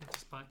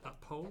 Despite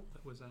that poll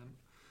that was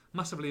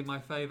massively in my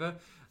favour.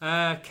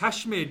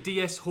 Kashmir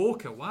DS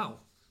Hawker. Wow.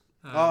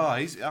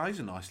 He's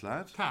a nice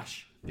lad.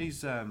 Cash.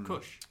 He's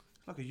Kush.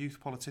 like a youth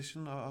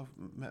politician. I've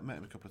met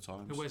him a couple of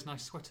times. Who wears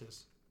nice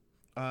sweaters.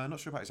 Not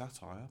sure about his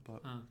attire,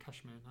 but...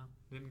 Kashmir now.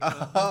 Didn't get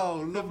that.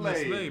 Oh,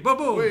 lovely.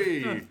 Bubble.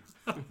 Whee.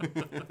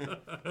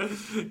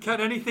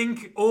 Can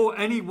anything or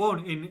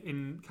anyone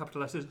in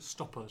capital letters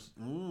stop us?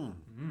 I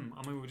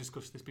mean, we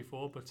discussed this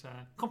before, but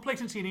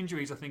complacency and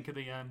injuries, I think, are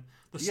the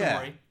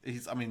summary.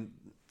 Yeah,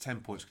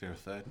 10 points clear of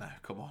third now.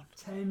 Come on.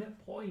 10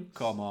 points.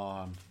 Come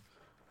on.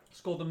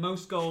 Scored the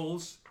most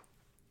goals.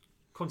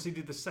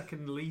 Conceded the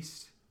second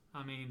least.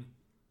 I mean...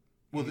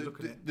 Well,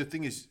 the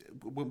thing is,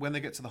 when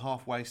they get to the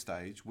halfway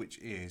stage, which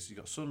is you've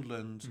got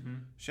Sunderland,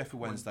 Sheffield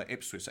Wednesday,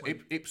 Ipswich. So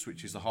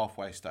Ipswich is the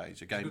halfway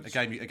stage. A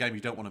game you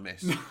don't want to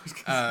miss.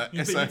 So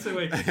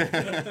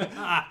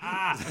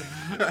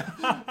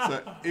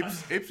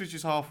Ipswich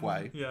is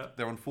halfway. Yeah.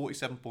 They're on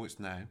 47 points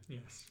now.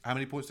 Yes. How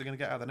many points are they going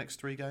to get out of the next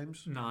 3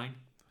 games? 9.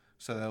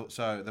 So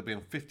they'll be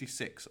on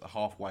 56 at the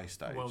halfway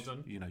stage. Well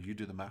done. You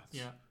do the maths.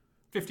 Yeah.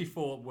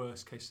 54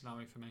 worst case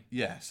scenario for me.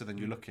 Yeah. So then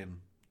you're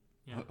looking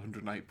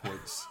 108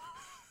 points.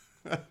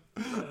 Do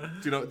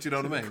you know what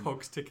I mean?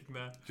 Cogs ticking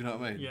there. Do you know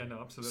what I mean? Yeah,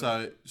 no,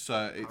 absolutely.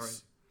 So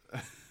it's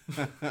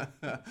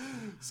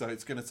so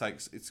it's going to take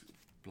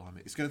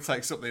blimey, it's going to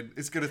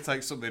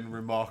take something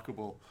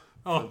remarkable.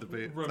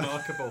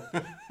 Remarkable.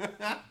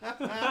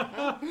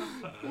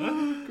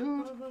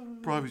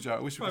 Private joke.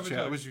 I wish we could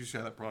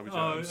share that private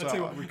joke. I tell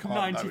you what,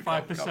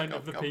 95%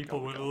 of the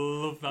people would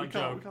love that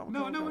joke.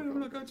 No, we're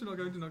not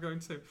going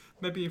to.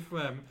 Maybe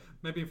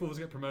if Wolves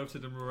get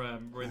promoted and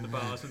we're in the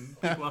bars and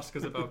people ask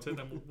us about it,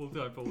 then we'll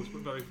divulge.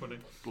 But very funny.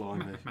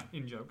 Blimey.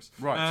 In jokes.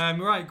 Right.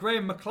 Right.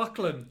 Graham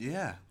McLachlan.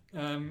 Yeah.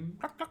 I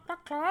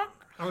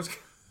was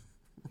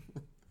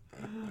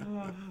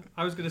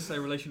going to say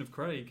relation of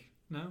Craig.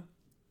 No.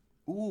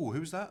 Ooh,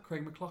 who's that?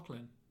 Craig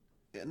McLachlan.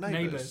 Yeah,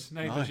 Neighbours,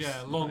 nice,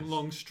 yeah.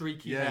 Long,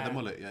 streaky hair. Yeah, the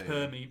mullet, yeah.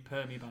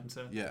 Permy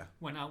banter. Yeah.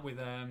 Went out with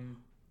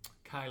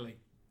Kylie.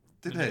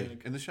 Did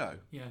Minogue. he? In the show?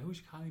 Yeah, who's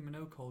Kylie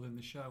Minogue called in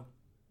the show?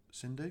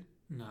 Cindy?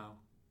 No.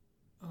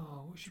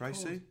 Oh, what's she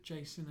Tracy? called?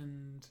 Jason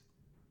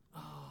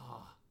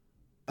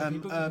and...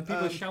 People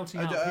are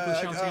shouting out.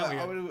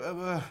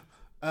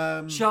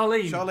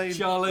 Charlene.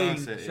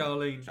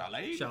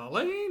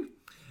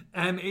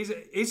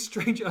 Is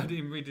Stranger... I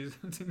didn't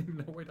even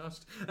know what it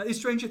asked. Is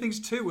Stranger Things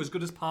 2 as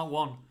good as part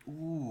 1?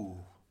 Ooh.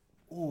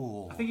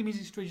 I think it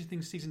means Stranger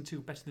Things Season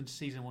 2 better than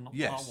Season 1, not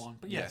part 1.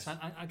 But yes.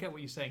 I get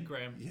what you're saying,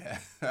 Graham. Yeah.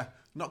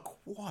 Not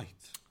quite.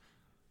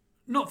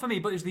 Not for me,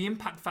 but it's the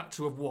impact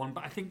factor of 1.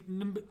 But I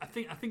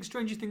think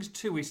Stranger Things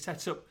 2 is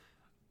set up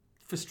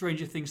for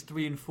Stranger Things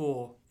 3 and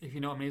 4, if you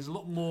know what I mean. There's a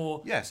lot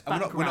more. Yes,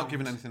 and we're not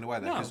giving anything away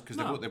there because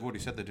no. they've already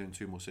said they're doing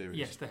 2 more series.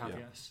 Yes, they have.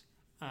 Yes.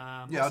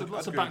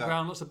 Lots of agree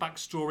background, lots of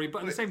backstory,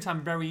 but at the same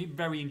time, very,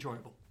 very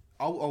enjoyable.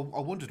 I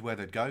wondered where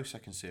they'd go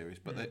second series,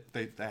 but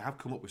they have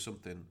come up with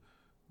something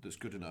that's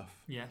good enough.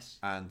 Yes.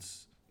 And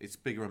it's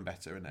bigger and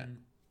better, isn't it?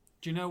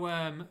 Do you know?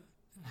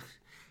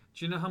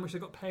 Do you know how much they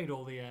got paid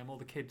all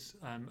the kids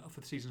for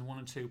the seasons 1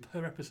 and 2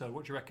 per episode?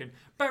 What do you reckon?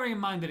 Bearing in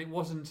mind that it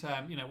wasn't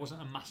it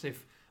wasn't a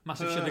massive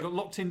show. They got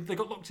locked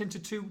into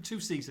two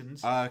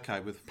seasons. Okay,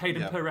 with paid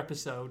them per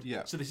episode.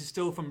 Yeah. So this is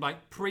still from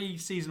like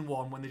pre-season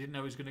 1 when they didn't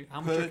know it was going to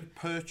how much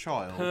per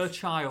child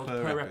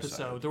per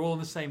episode. They're all on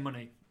the same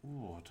money.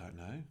 Oh, I don't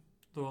know.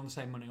 They're all on the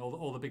same money.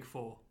 All the big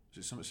 4. Is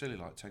it something silly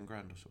like $10,000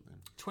 or something?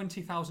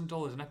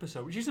 $20,000 an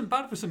episode, which isn't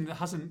bad for something that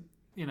hasn't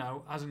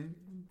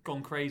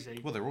gone crazy.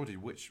 Well, they're already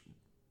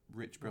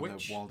rich beyond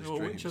their wildest dreams.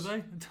 dreams. Which are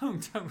they?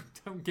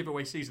 Don't give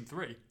away season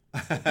 3.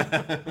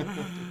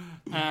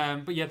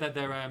 But yeah,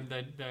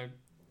 they're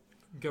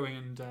going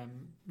and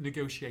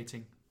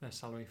negotiating their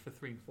salary for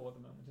 3 and 4 at the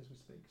moment as we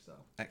speak. So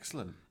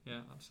excellent.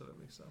 Yeah,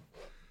 absolutely. So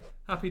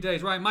happy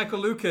days. Right, Michael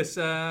Lucas.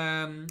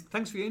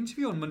 Thanks for your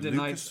interview on Monday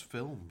night.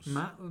 Lucasfilms.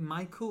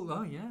 Michael.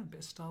 Oh yeah, a bit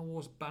of Star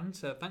Wars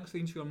banter. Thanks for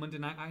the interview on Monday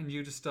night at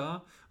Judah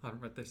Star. I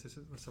haven't read this.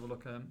 Let's have a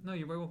look. No,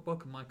 you're very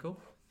welcome, Michael.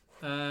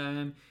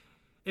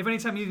 If any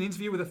time you need an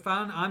interview with a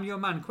fan, I'm your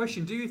man.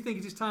 Question: do you think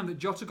it is time that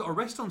Jota got a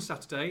rest on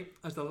Saturday?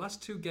 As the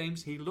last 2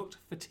 games, he looked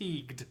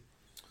fatigued.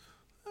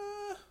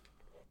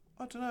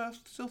 I don't know. I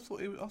still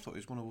thought he was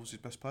one of Wolves'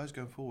 best players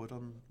going forward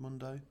on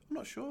Monday. I'm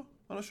not sure.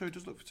 He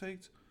does look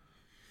fatigued.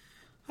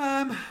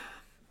 I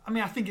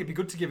mean, I think it'd be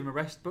good to give him a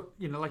rest, but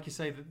like you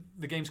say,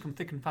 the games come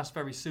thick and fast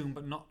very soon,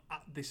 but not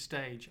at this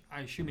stage.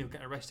 I assume he'll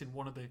get a rest in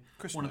one of the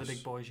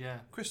big boys. Yeah,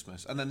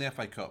 Christmas, and then the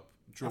FA Cup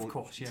draw. Of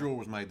course, yeah. Draw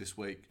was made this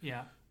week.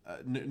 Yeah.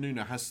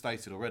 Nuno has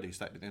stated at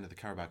the end of the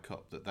Carabao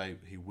Cup that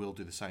he will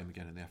do the same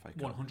again in the FA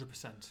Cup.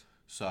 100%.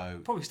 So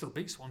probably still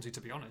beat Swansea,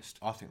 to be honest.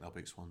 I think they'll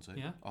beat Swansea.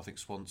 Yeah. I think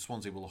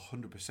Swansea will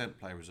 100%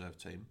 play a reserve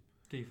team.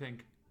 Do you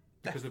think?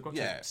 Because they've got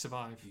to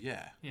survive.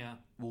 Yeah. Yeah.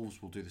 Wolves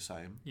will do the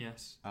same.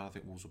 Yes. And I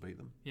think Wolves will beat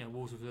them. Yeah,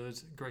 Wolves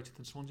reserves greater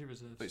than Swansea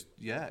reserves. But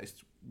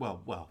it's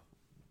well,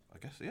 I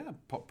guess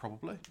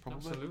probably.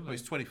 Absolutely. But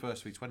it's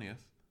 21st v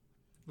 20th.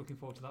 Looking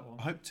forward to that one.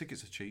 I hope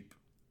tickets are cheap.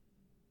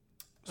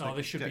 So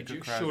they should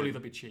be. Surely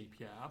they'll be cheap.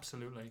 Yeah,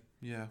 absolutely.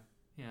 Yeah.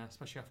 Yeah,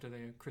 especially after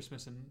the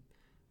Christmas and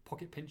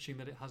pocket pinching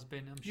that it has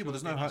been. I'm sure but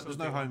there's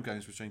no home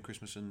games between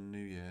Christmas and New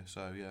Year,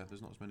 so yeah,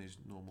 there's not as many as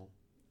normal.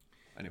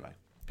 Anyway,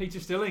 Peter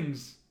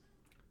Stillings,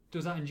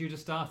 does that in Judah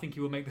Star think he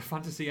will make the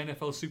fantasy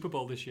NFL Super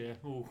Bowl this year?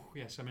 Oh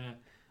yes, I mean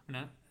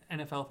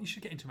NFL. You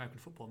should get into American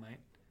football, mate.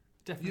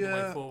 Definitely the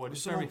way forward.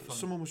 It's very fun.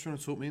 Someone was trying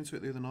to talk me into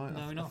it the other night.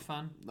 No, not a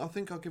fan. I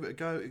think I'll give it a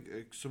go.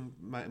 Some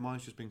mate of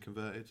mine's just been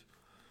converted.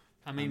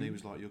 I mean, and he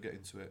was like, "You'll get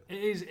into it."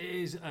 It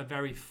is a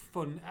very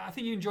fun. I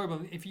think you enjoy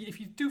it if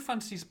you do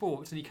fantasy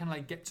sports and you kind of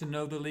like get to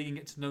know the league and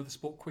get to know the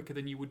sport quicker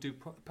than you would do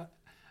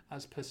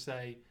as per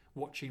se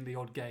watching the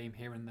odd game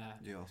here and there.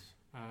 Yes.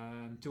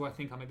 Do I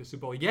think I'll make the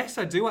Super Bowl? Yes,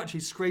 I do.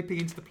 Actually,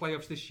 scraping into the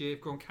playoffs this year.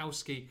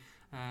 Gronkowski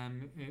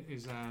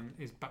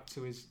is back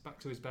to his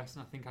best,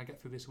 and I think I get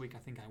through this week. I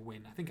think I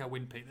win.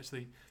 Pete. That's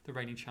the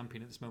reigning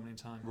champion at this moment in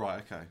time. Right.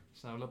 Okay.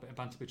 So a little bit of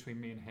banter between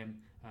me and him.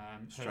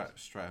 Straight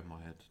over my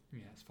head.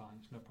 Yeah, it's fine.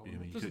 It's no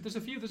problem. There's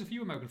a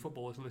few American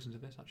footballers who listen to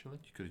this actually.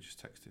 You could have just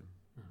texted him.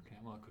 Okay,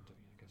 well I could do.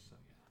 Yeah, I guess so.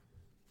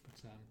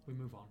 Yeah. But we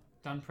move on.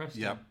 Dan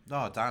Preston. Yeah.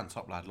 Oh, Dan,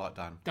 top lad, like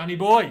Dan. Danny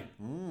boy.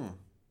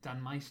 Dan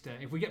Meister.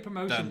 If we get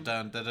promotion.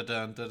 Dun dun dun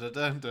dun dun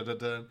dun dun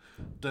dun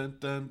dun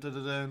dun dun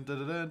dun dun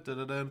dun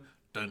dun dun.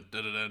 Dun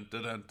dun dun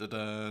dun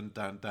dun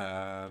dun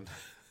dun.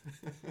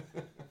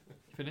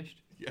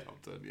 Finished? Yeah, I'm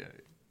done. Yeah.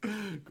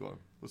 Go on.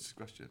 What's the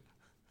question?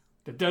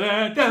 And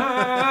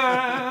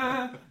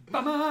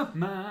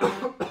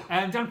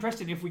Dan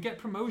Preston, if we get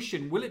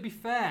promotion, will it be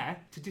fair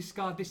to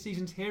discard this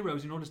season's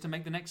heroes in order to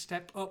make the next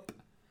step up?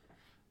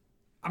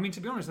 I mean,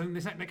 to be honest, I think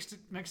this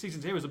next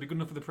season's heroes will be good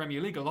enough for the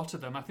Premier League. A lot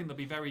of them. I think there'll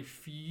be very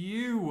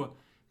few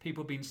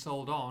people being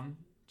sold on.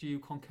 Do you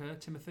concur,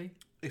 Timothy?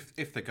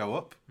 If they go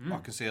up, I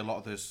can see a lot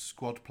of the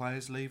squad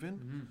players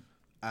leaving,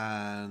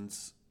 and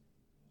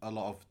a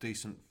lot of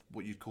decent,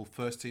 what you'd call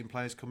first team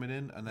players coming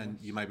in, and then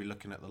you may be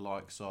looking at the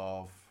likes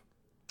of.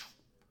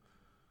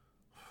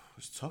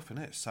 It's tough, isn't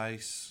it?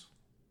 Sace,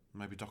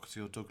 maybe Doherty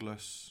or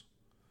Douglas,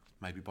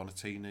 maybe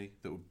Bonatini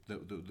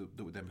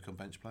that would then become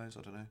bench players.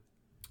 I don't know.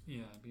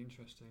 Yeah, it'd be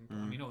interesting. But,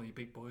 I mean, all the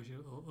big boys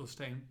will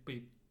stay and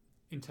be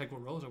integral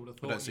roles. I would have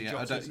thought.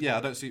 I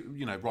don't see.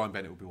 Ryan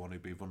Bennett would be one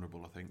who'd be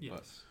vulnerable. I think.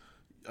 Yes.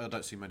 But I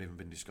don't see many of them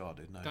being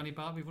discarded. No. Danny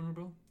Bart be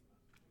vulnerable?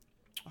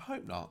 I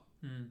hope not.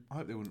 I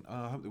hope they wouldn't.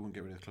 I hope they wouldn't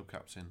get rid of the club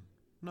captain.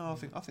 No, I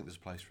think there's a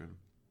place for him.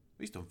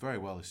 He's done very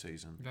well this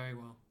season. Very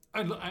well.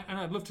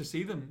 I'd love to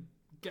see them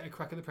get a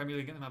crack at the Premier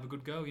League, get them have a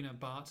good go.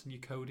 Bart and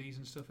your Codys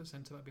and stuff at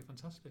centre. That'd be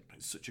fantastic.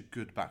 It's such a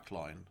good back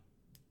line.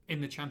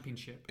 In the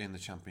Championship. Yes.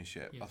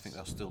 I think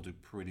they'll still do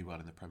pretty well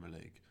in the Premier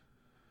League.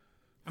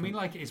 I mean,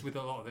 like it is with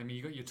a lot of them.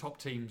 You've got your top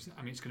teams.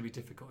 I mean, it's going to be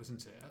difficult,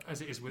 isn't it?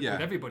 As it is with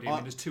everybody. I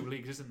mean, there's 2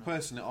 leagues, isn't there?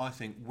 Personally, I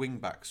think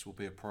wing-backs will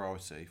be a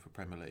priority for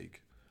Premier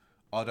League.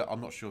 I'm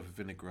not sure if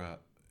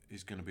Vinaigrette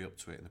is going to be up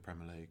to it in the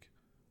Premier League.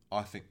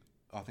 I think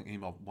he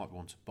might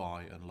want to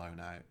buy and loan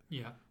out.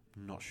 Yeah.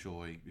 I'm not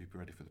sure he'd be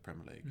ready for the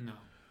Premier League. No.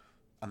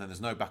 And then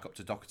there's no backup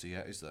to Doherty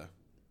yet, is there?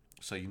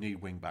 So you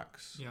need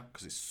wing-backs. Yeah.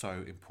 Because it's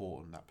so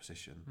important, that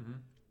position. Mm-hmm.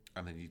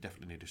 And then you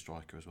definitely need a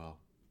striker as well.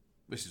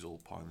 This is all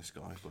pie in the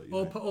sky.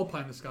 But all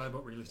pie in the sky,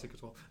 but realistic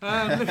as well.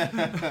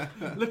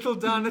 Little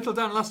Dan,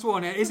 last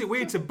one. Is it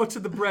weird to butter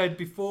the bread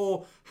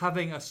before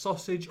having a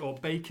sausage or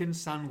bacon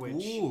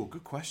sandwich? Ooh,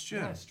 good question.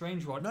 Yeah,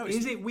 strange one. No,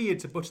 is it weird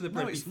to butter the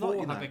bread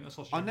before having a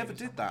sausage? I never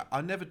did that.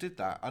 I never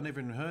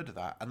even heard of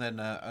that. And then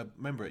I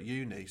remember at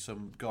uni,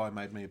 some guy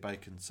made me a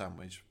bacon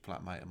sandwich,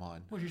 flatmate of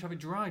mine. What, did you have it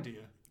dry, do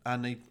you?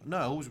 And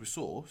always with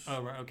sauce.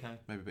 Oh, right, okay.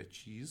 Maybe a bit of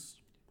cheese.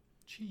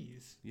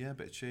 Cheese? Yeah, a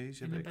bit of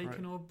cheese. Yeah, In a a bit of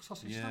bacon or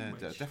sausage yeah,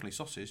 sandwich? definitely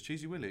sausage.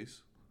 Cheesy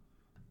Willies.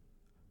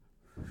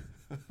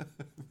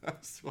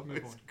 That's what Move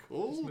it's on.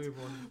 called. Let's move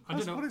on.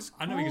 That's what it's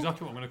I know called.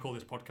 exactly what I'm going to call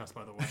this podcast,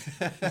 by the way.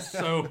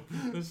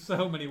 There's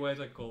so many ways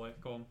I call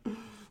it. Go on.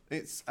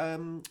 It's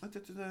flatmate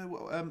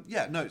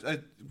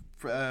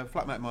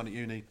of mine at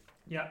uni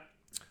Yeah.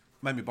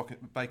 made me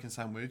bacon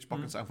sandwich,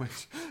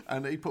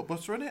 and he put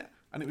butter in it,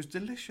 and it was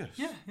delicious.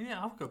 Yeah,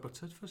 I'll go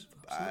butter first.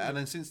 And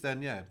then since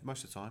then,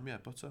 most of the time,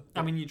 butter.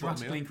 I mean, you're Bottom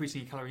drastically meal.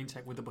 increasing your calorie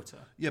intake with the butter.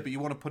 Yeah, but you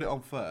want to put it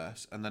on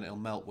first, and then it'll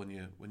melt when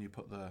you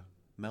put the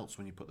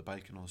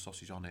bacon or the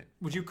sausage on it.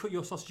 Would you cut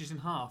your sausages in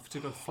half to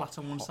go flat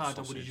on one Hot side,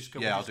 or would you just go?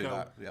 Yeah, I'll do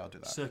that. Yeah, I'll do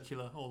that.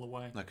 Circular all the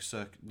way. Like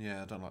I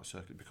don't like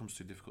circular. It becomes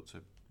too difficult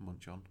to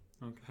munch on.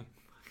 Okay.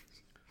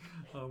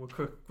 Oh,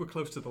 we're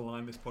close to the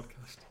line. This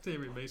podcast,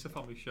 dearie me, it's a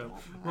family show.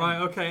 Right,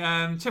 okay.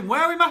 Tim,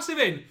 where are we massive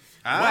in?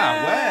 Where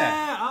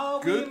are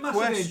Good we massive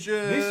question.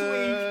 in?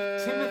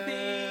 This week,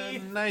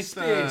 Timothy Nathan.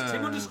 Spears,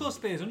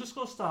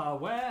 Tim_Spears_star.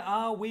 Where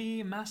are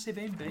we massive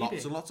in, baby?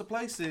 Lots and lots of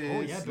places.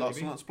 Oh, yeah, Lots baby.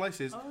 and lots of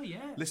places. Oh yeah.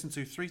 Listened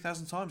to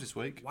 3,000 times this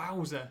week.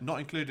 Wowzer. Not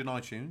including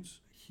iTunes.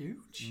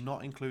 Huge.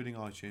 Not including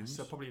iTunes.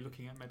 So probably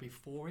looking at maybe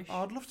 4-ish.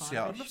 Oh, I'd love to see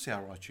our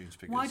iTunes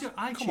figures. Why do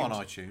iTunes? Come on,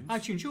 iTunes.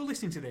 iTunes, you're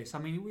listening to this. I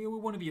mean, we're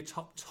one of your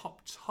top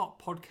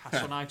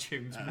podcasts on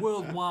iTunes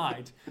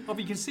worldwide. Oh, but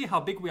you can see how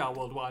big we are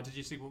worldwide as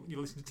you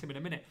listen to Tim in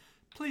a minute.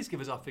 Please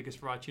give us our figures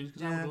for iTunes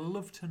because I would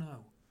love to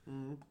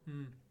know.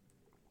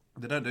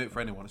 They don't do it for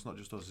anyone. It's not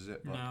just us, is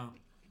it? But, No,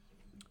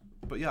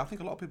 But yeah, I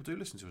think a lot of people do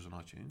listen to us on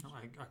iTunes. no,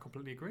 I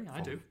completely agree. I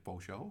do.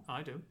 Bolshow.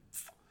 I do.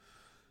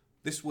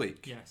 This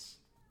week, Yes.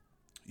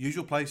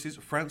 usual places.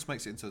 France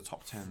makes it into the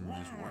top 10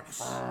 as well.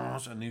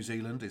 France and New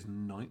Zealand is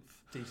 9th.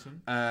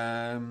 Decent.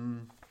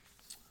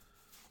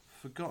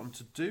 Forgotten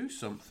to do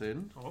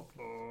something.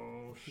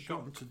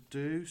 Forgotten to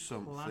do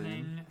something.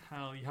 Planning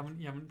hell. You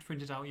haven't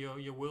printed out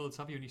your worlds,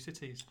 have you, in your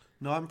cities?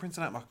 No, I haven't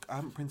printed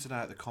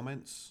out the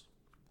comments.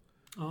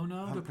 Oh no,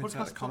 I the haven't printed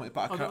out podcast the comments,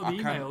 but the I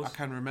emails.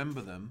 can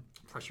remember them.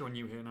 Pressure on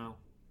you here now.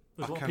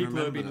 There's a I lot of can people who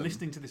have remember been them.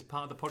 listening to this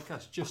part of the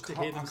podcast just to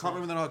I hear them. can't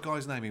remember that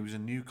guy's name. He was a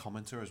new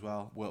commenter as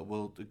well.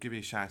 We'll give you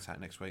a shout out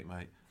next week,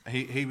 mate.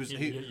 He was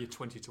You're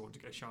 20 to 1 to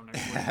get a shout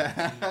next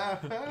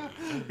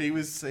week. he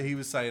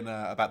was saying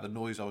about the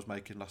noise I was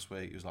making last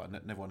week. He was like,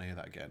 never want to hear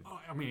that again.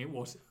 I mean, it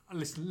was.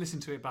 Listen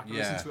to it back. I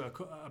Yeah. listened to it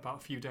about a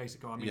few days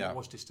ago. I mean, Yeah. it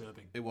was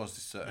disturbing. It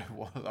was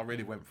I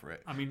really went for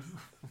it. I mean,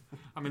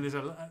 there's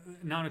a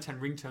 9 or 10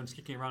 ringtones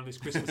kicking around this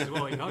Christmas as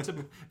well. You know, to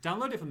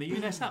download it from the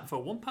ENS app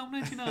for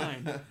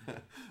 £1.99.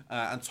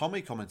 And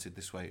Tommy commented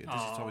this week. This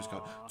is Tommy's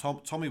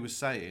comment. Tommy was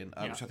saying,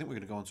 which I think we're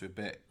going to go on to a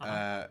bit,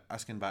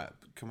 asking about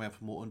can we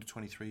have more under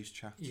 23s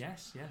chats?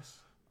 Yes.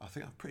 I'm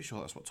pretty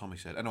sure that's what Tommy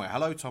said. Anyway,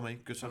 hello Tommy,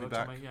 good to have you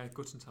back. Tommy, yeah,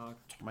 Guten Tag.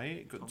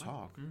 Tommy, guten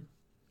Tag.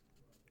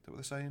 Is that what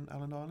they say in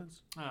Island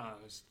Islands?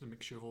 It's a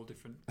mixture of all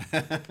different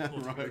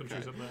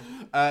countries up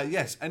there.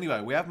 Yes. Anyway,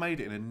 we have made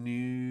it in a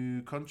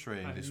new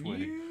country this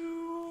week.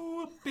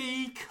 New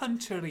big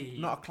country.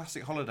 Not a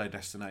classic holiday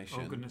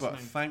destination, Oh, goodness but me.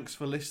 thanks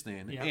for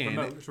listening. Yeah, in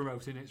it's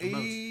remote, isn't it? It's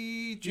remote.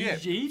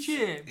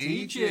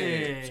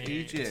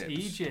 Egypt.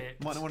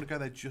 Egypt. Might not want to go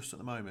there just at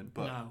the moment,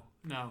 but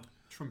No.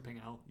 Trumping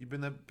hell. you've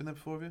been there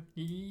before, have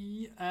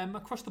you?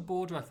 Across the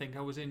border, I think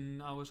I was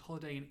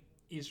holidaying in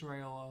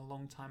Israel a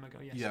long time ago.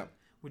 Yes. Yeah.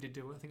 We did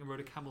do it. I think I rode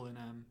a camel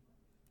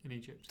in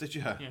Egypt. Did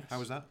you? Yes. How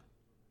was that?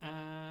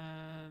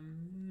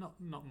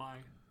 Not my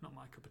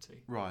cup of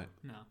tea. Right.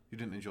 No. You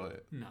didn't enjoy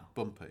it? No.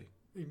 Bumpy.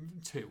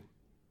 2.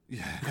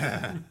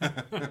 Yeah.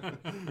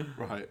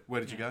 Right. Where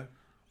did you go?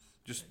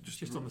 Just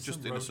on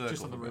the in a circle.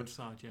 just on the a bit?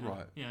 roadside. Yeah.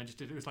 Right. Yeah. I just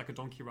did. It was like a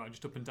donkey ride,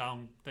 just up and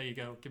down. There you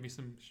go. Give me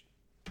some,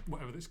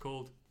 whatever it's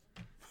called.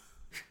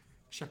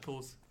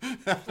 Shekels.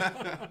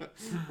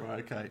 Right,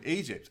 okay.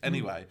 Egypt.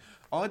 Anyway,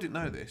 I didn't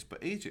know this,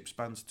 but Egypt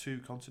spans 2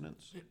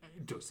 continents.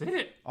 Does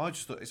it? I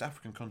just thought it's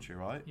African country,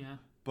 right? Yeah.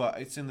 But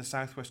it's in the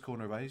southwest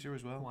corner of Asia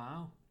as well.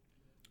 Wow.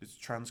 It's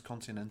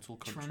transcontinental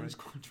country.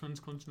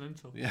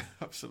 Transcontinental. Yeah,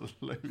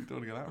 absolutely. Don't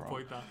want to get that wrong.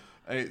 Avoid that.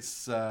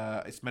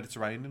 It's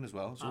Mediterranean as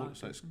well,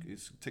 so it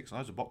ticks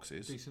loads of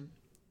boxes. Decent.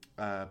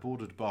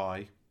 Bordered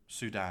by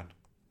Sudan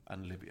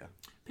and Libya.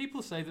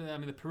 People say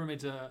that the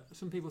pyramids are.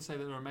 Some people say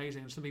that they're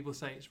amazing, and some people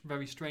say it's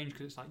very strange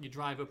because it's like you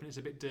drive up and it's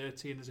a bit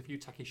dirty and there's a few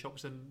tacky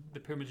shops and the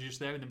pyramids are just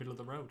there in the middle of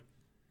the road.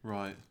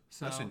 Right.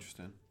 So that's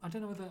interesting. I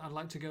don't know whether I'd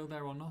like to go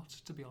there or not.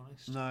 To be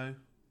honest, No.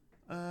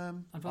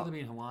 I'd rather be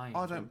in Hawaii.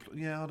 I don't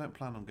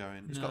plan on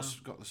going. It's No.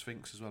 got the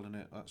Sphinx as well in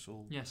it. That's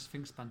all. Yes,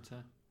 Sphinx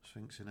banter.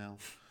 Sphinx in hell.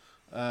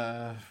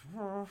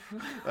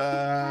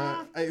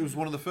 It was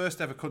one of the first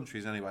ever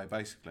countries, anyway.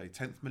 Basically,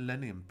 10th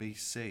millennium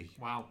BC.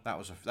 Wow. That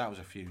was a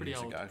few Pretty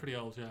years old. ago. Pretty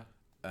old. Yeah.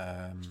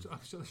 Um, I'm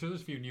sure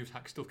there's a few news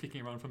hacks still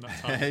kicking around from that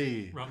time.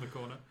 Hey, Around the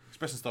corner.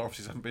 Express and Star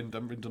offices haven't been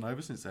done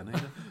over since then.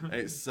 Either.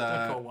 It's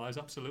Decor-wise,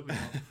 absolutely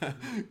not.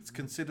 it's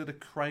considered a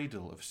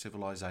cradle of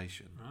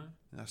civilization. Right.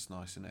 That's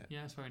nice, isn't it?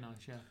 Yeah, it's very nice.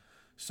 Yeah.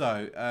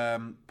 So,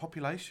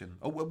 population.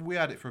 Oh, we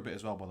had it for a bit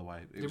as well, by the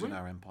way. It was in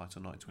our empire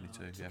till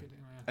 1922.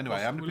 Anyway,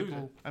 how many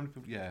people? How many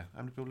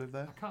people live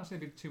there? I can't say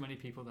there's too many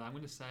people there. I'm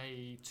going to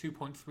say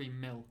 2.3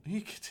 mil. Are you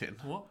kidding?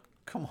 What?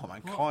 Come on,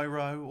 man. What?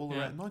 Cairo, all the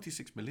rest.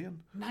 96 million.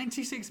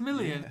 96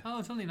 million? Yeah. Oh,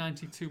 it's only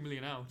 92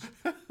 million out.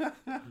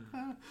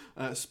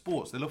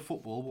 Sports. They love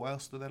football. What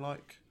else do they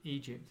like?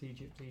 Egypt.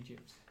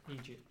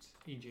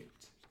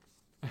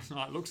 It's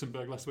like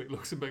Luxembourg last week.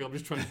 Luxembourg, I'm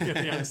just trying to get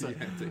the answer.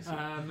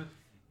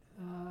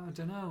 I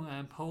don't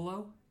know.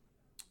 Polo?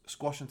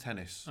 Squash and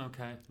tennis.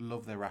 Okay.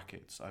 Love their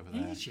rackets over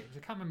there. Egypt? I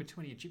can't remember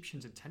too many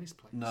Egyptians in tennis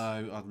players.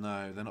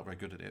 No, they're not very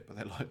good at it, but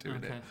they like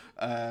doing it.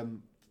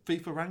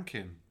 FIFA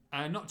ranking.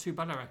 Not too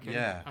bad, I reckon.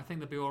 Yeah. I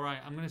think they'll be all right.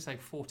 I'm going to say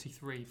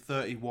 43.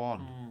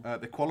 31.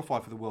 They qualify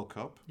for the World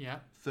Cup. Yeah.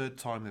 Third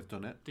time they've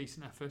done it.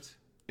 Decent effort.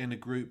 In a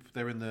group,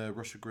 they're in the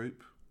Russia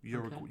group.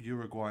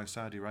 Uruguay and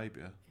Saudi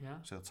Arabia. Yeah.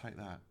 So they'll take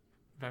that.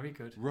 Very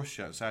good.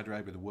 Russia and Saudi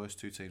Arabia are the worst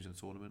two teams in the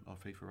tournament on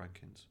FIFA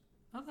rankings.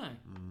 Are they?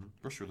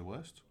 Russia are the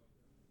worst.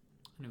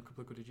 I know a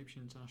couple of good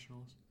Egyptian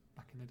internationals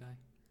back in the day.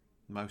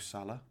 Mo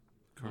Salah,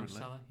 currently. Mo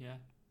Salah, yeah.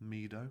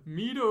 Mido.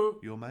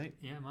 Your mate?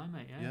 Yeah, my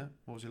mate, yeah. Yeah?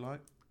 What was he like?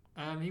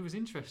 He was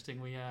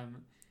interesting. We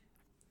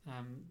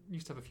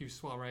used to have a few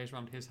soirees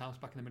around his house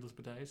back in the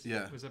Middlesbrough days.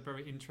 Yeah. He was a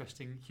very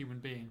interesting human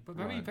being, but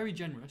very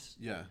generous.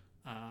 Yeah.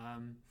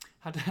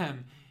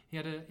 He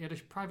had a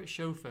private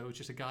chauffeur, which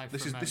is a guy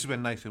this from... This is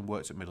when Nathan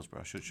worked at Middlesbrough.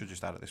 I should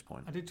just add at this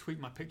point. I did tweet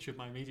my picture of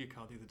my media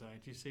card the other day.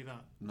 Do you see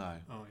that? No.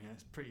 Oh, yeah.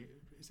 It's pretty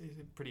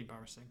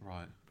embarrassing.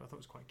 Right. But I thought it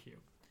was quite cute.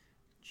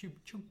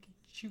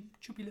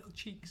 Chubby little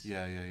cheeks.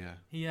 Yeah.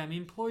 He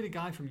employed a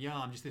guy from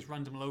Yarm, just this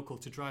random local,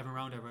 to drive him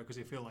around everywhere because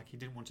he felt like he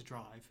didn't want to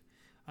drive.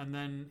 And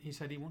then he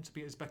said he wants to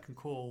be at his beck and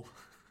call.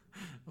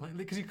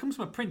 Because he comes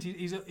from a print.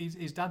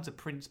 His dad's a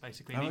prince,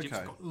 basically, in Egypt.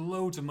 He's got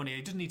loads of money.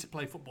 He doesn't need to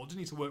play football. Doesn't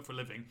need to work for a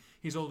living.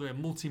 He's already a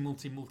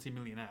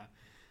multi-millionaire.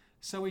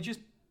 So he just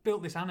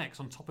built this annex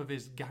on top of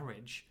his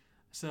garage.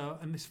 So,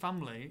 and this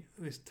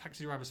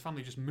taxi driver's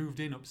family just moved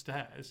in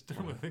upstairs. Don't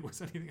know whether it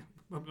was anything.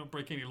 I'm not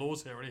breaking any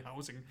laws here or any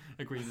housing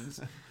agreements.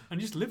 And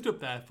just lived up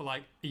there for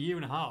like a year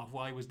and a half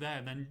while he was there.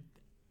 And then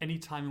any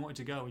time he wanted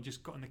to go, he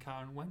just got in the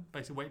car and went.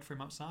 Basically, waited for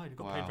him outside. He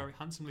got paid very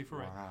handsomely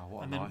for it.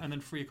 And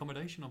then free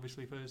accommodation,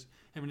 obviously, for him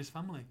and his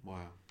family.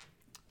 Wow.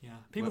 Yeah.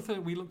 People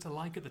thought we looked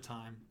alike at the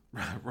time.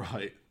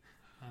 Right.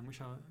 Which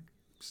I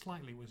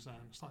slightly was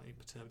slightly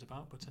perturbed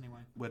about, but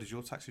anyway. Where does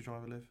your taxi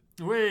driver live?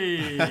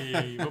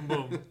 Whee! Boom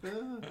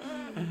boom.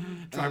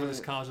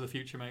 Driverless cars of the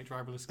future, mate.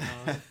 Driverless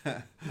cars.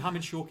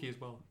 Mohamed Shawki as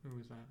well, who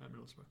was at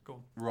Middlesbrough. Go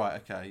on.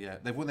 Right, okay, yeah.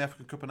 They've won the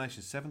African Cup of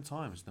Nations 7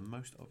 times, the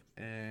most of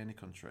any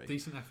country.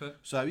 Decent effort.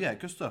 So, yeah,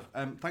 good stuff.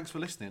 Thanks for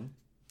listening.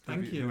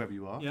 Thank you. Whoever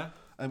you are. Yeah.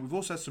 And we've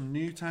also had some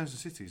new towns and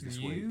cities this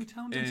week. New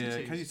towns and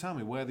cities? Can you tell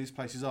me where these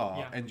places are?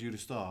 Yeah. End you to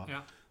star.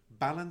 Yeah.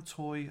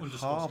 Ballantoy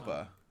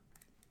Harbour.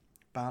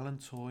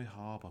 Ballantoy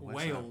Harbour.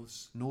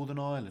 Wales. Northern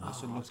Ireland. That's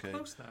that's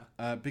close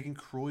there. Big in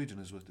Croydon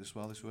as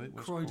well this week.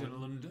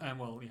 Croydon, London.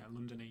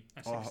 London-y.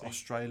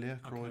 Australia,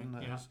 Croydon.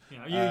 Okay. That is.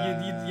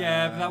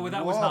 Yeah. That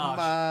was harsh.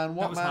 That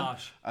was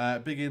harsh.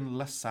 Big in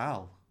La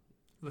Salle.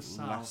 La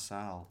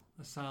Salle,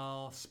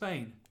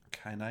 Spain.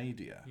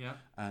 Canada. Yeah.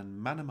 And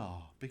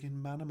Manama. Big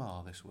in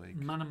Manama this week.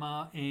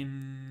 Manama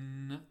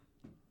in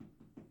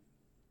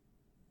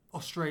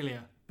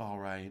Australia.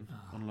 Bahrain,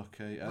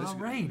 unlucky.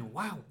 Bahrain,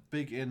 wow.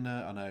 Big in,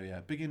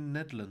 big in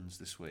Netherlands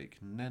this week.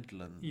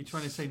 Netherlands. You're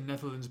trying to say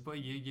Netherlands, but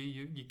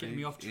you're getting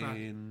me off track.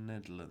 In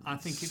Netherlands. I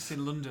think it's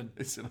in London.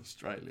 It's in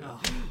Australia.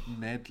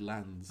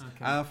 Nedlands.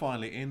 Okay. And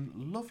finally, in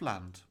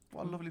Loveland.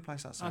 What a lovely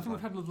place that sounds I think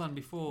we've had Loveland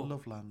before.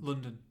 Loveland.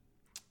 London.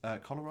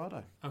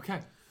 Colorado. Okay.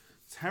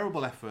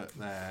 Terrible effort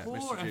there,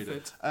 Mr.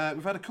 Judah.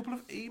 We've had a couple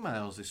of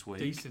emails this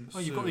week. Decent. Oh,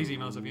 you've got these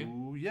emails, have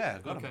you? Yeah,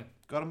 got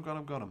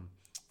them.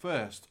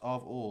 First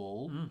of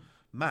all...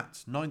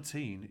 Matt,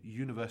 19,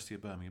 University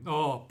of Birmingham.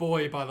 Oh,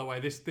 boy, by the way,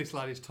 this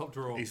lad is top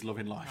drawer. He's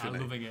loving life, isn't he?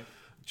 I'm loving it.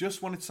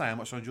 Just wanted to say how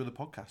much I enjoy the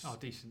podcast. Oh,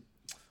 decent.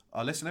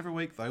 I listen every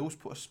week. They always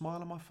put a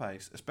smile on my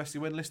face,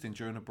 especially when listening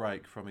during a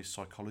break from his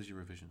psychology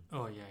revision.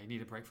 Oh, yeah, you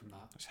need a break from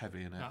that. It's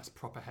heavy, isn't it? That's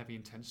proper heavy,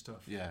 intense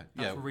stuff. Yeah.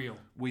 That's real.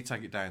 We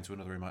take it down to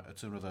another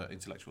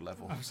intellectual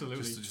level.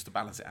 Absolutely. Just to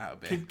balance it out a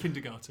bit.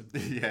 Kindergarten.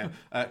 Yeah.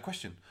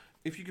 Question.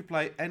 If you could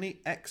play any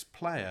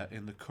ex-player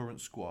in the current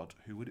squad,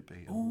 who would it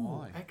be and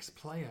why?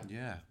 Ex-player?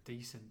 Yeah.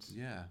 Decent.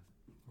 Yeah.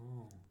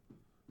 Oh.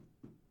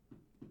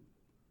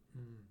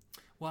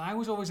 Well, I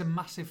was always a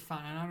massive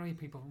fan, and I know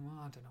people,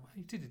 I don't know,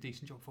 he did a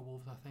decent job for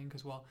Wolves, I think,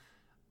 as well.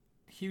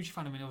 Huge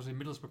fan of him. I was a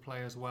Middlesbrough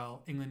player as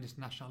well, England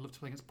international. I loved to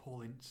play against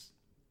Paul Ince.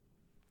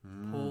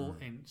 Paul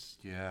Ince.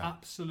 Yeah.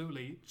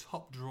 Absolutely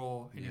top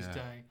draw in his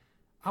day.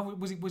 How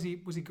was he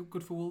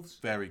good for Wolves?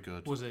 Very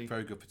good. Was he?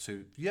 Very good for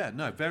 2. Yeah,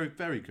 no, very,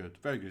 very good.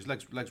 Very good. His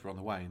legs were on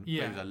the wane.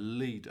 Yeah. He was a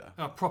leader.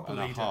 A proper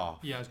leader. Half.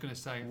 Yeah, I was going to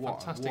say.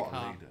 Fantastic what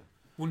half. leader.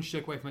 One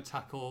shirk away from a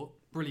tackle.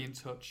 Brilliant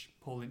touch.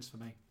 Paul Ince for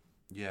me.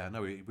 Yeah,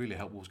 no, he really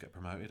helped Wolves get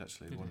promoted,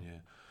 actually, one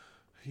year.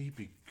 He'd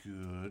be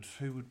good.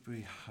 Who would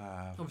we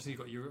have? Obviously,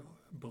 you've got your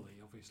Bully,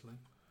 obviously.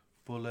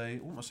 Bully.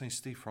 What am I saying?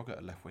 Steve Froggatt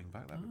at left wing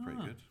back. That'd be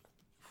pretty good.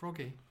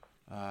 Froggy.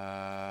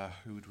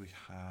 Who would we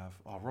have?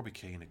 Oh, Robbie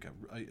Keane again.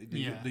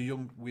 Yeah. The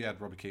young. We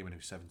had Robbie Keane when he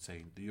was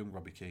 17. The young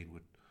Robbie Keane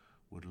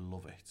would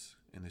love it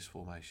in this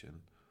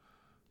formation.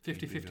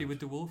 50-50 with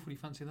De Wolf. Would you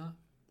fancy that?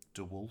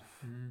 De Wolf.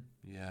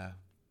 Yeah.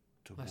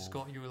 Les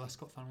Scott. You were a Les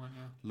Scott fan, weren't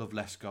you? Love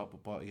Les Scott,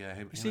 but yeah,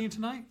 him. You see him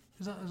tonight?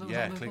 Is that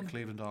yeah,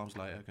 Cleveland Arms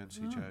later going to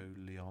see Joe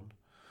Leon.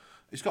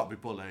 It's got to be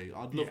Bully.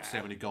 I'd love to see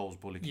how many goals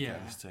Bully can get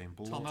in this team.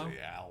 Bloody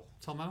hell.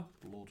 Tomo?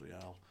 Bloody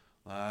hell.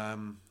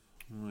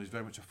 He's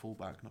very much a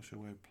fullback. Not sure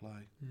where he'd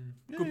play.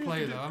 Good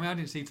player though. I mean, I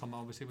didn't see Tomo.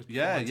 Obviously, it was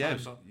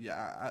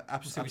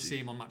absolutely. We see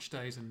him on match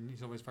days, and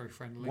he's always very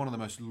friendly. One of the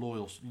most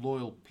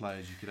loyal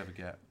players you could ever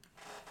get.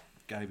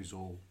 Gave his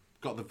all.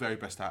 Got the very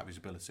best out of his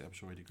ability. I'm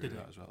sure he'd agree with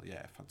that as well.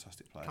 Yeah,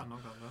 fantastic player. Can't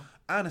knock that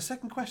though. And a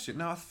second question.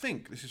 Now, I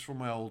think this is from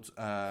my old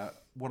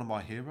one of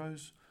my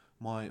heroes,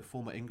 my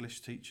former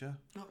English teacher.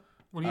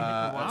 What do you think?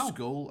 Wow. At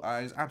school,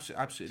 he's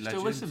absolutely Still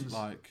legend. listens.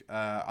 Like,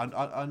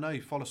 I know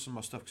he follows some of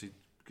my stuff because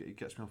he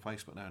gets me on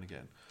Facebook now and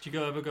again. Do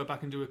you ever go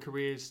back and do a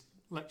careers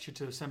lecture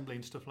to assembly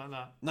and stuff like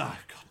that? No,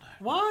 God no.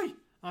 Why?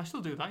 I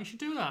still do that. You should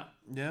do that.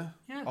 Yeah.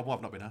 Yeah. Oh, well,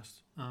 I've not been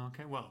asked. Oh,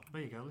 okay. Well,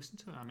 there you go. Listen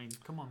to it. I mean,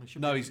 come on.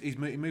 No, he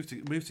moved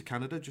to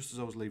Canada just as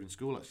I was leaving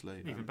school. Actually,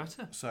 even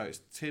better. So it's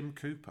Tim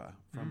Cooper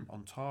from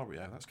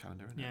Ontario. That's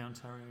Canada, isn't it? Yeah,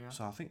 Ontario. Yeah.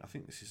 So I think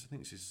this is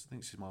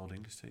my old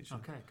English teacher.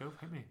 Okay, go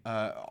hit me.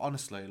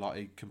 Honestly, like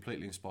he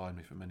completely inspired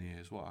me for many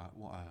years. What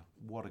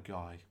a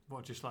guy.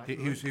 What, just like he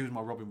was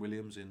my Robin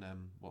Williams in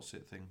what's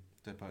it thing,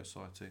 Dead Poets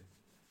Society.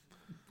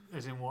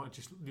 As in what?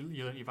 Just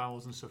you learnt your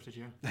vowels and stuff, did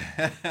you?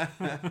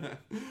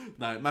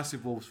 No,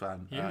 massive Wolves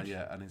fan.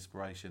 An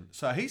inspiration.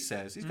 So he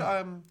says he's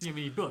got. Yeah, I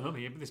mean, you built up.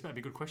 This better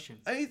be a good question.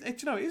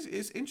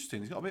 It's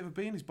interesting. He's got a bit of a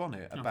bee in his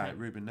bonnet about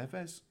Ruben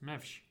Neves.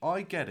 Mevsh.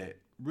 I get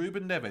it.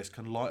 Ruben Neves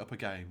can light up a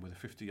game with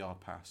a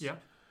 50-yard pass. Yeah.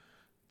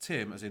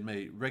 Tim, as in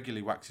me,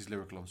 regularly waxes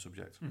lyrical on the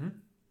subject.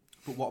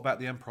 But what about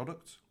the end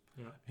product?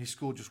 Yeah. He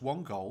scored just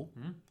one goal.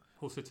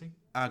 Hull City.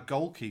 Our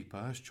goalkeeper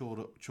has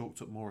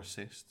chalked up more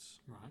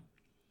assists. Right.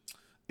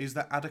 Is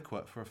that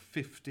adequate for a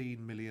 £15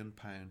 million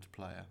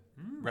player?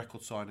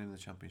 Record signing in the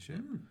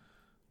Championship.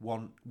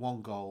 One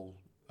goal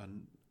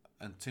and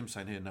Tim's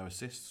saying here no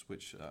assists,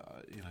 which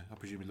I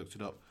presume he looked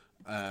it up,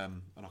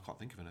 and I can't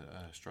think of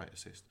a straight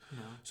assist.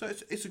 No. So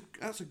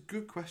that's a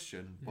good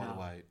question, by the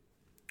way.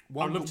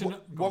 One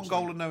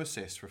goal and no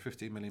assists for a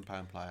 £15 million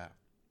player.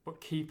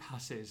 But key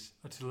passes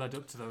are to lead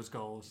up to those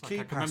goals. Like Key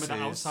I can remember that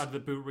passes- outside of the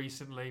boot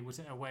recently. Was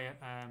it away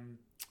at?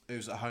 It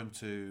was at home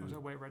to Was it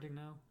away at Reading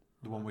now?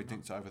 the one we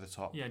dinked it over the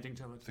top. Yeah,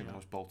 dinked over. I think that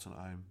was Bolton at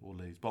home or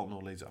Leeds. Bolton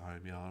or Leeds at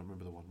home. Yeah, I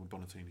remember the one when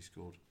Bonatini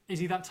scored. Is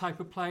he that type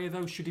of player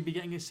though? Should he be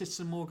getting assists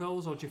and more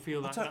goals, or do you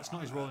feel that that's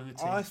not his role in the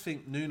team? I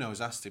think Nuno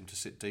has asked him to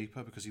sit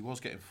deeper because he was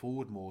getting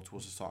forward more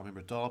towards the start. I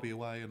remember Derby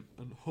away and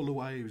Hull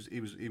away. He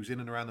was in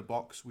and around the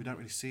box. We don't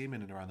really see him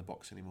in and around the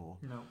box anymore.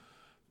 No.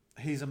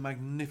 He's a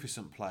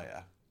magnificent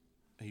player.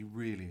 He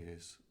really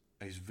is.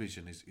 His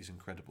vision is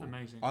incredible.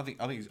 Amazing. I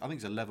think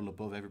he's a level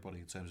above everybody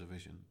in terms of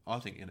vision. I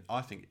think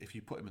if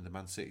you put him in the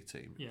Man City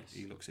team,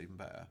 he looks even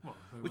better. Well,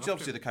 which is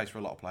obviously the case for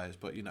a lot of players,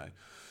 but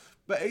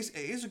but it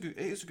is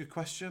a good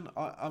question.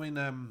 I mean,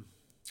 I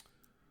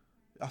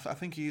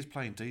think he is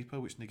playing deeper,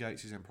 which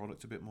negates his end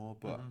product a bit more.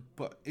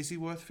 But is he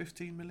worth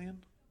 15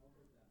 million?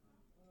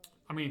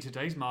 I mean, in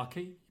today's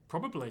market,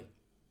 probably.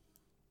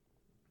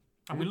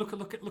 I mean,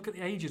 look at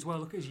the age as well.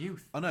 Look at his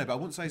youth. I know, but I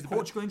wouldn't say he's the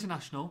Portugal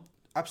international.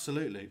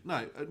 Absolutely,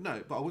 no,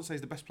 but I wouldn't say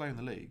he's the best player in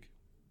the league.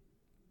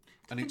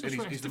 And he's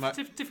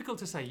difficult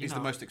to say. He's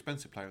the most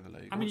expensive player in the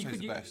league. I mean,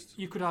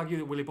 you could argue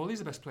that Willy Bolly's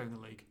the best player in the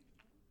league.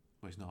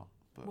 Well, he's not.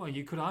 But well,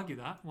 you could argue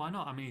that. Why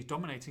not? I mean, he's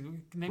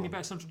dominating. Name your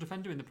best central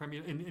defender in the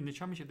Premier in the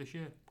Championship this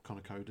year.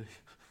 Connor Cody.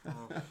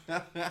 Oh,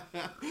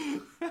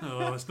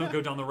 let's not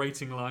go down the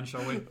rating line,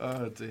 shall we?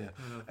 Oh dear.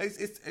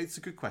 It's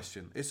a good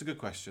question. It's a good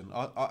question.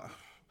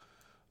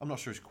 I'm not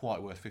sure it's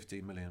quite worth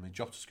 15 million. I mean,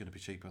 Jota's going to be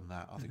cheaper than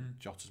that. I think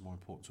Jota's more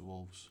important to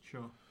Wolves.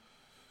 Sure.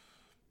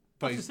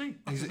 But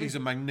he's a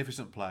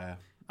magnificent player.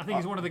 I think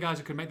he's one of the guys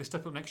who can make the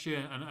step up next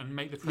year and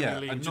make the Premier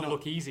League not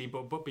look easy,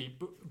 but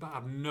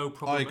have no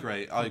problem. I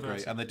agree.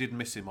 And they did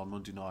miss him on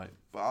Monday night.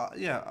 But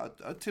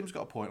Tim's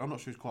got a point. I'm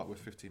not sure he's quite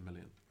worth 15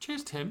 million.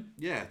 Cheers, Tim.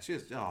 Yeah,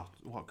 cheers. Oh,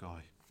 what a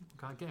guy.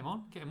 Okay, get him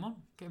on. Get him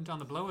down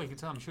the blower. You can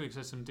tell. I'm sure he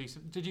says some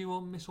decent. Did you all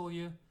miss all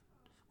your?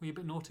 Were you a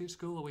bit naughty at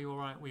school, or were you all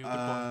right? Were you a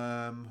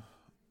good boy?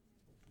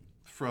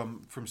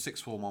 From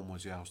sixth form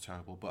onwards, I was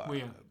terrible. But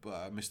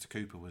Mr.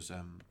 Cooper was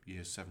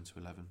years 7 to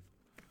 11.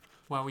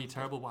 Why were you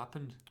terrible? What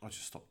happened? I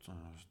just stopped. I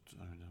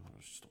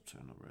just stopped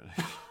turning up really.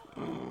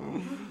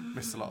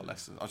 Missed a lot of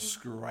lessons. I just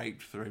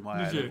scraped through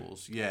my A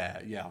levels.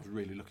 Yeah. I was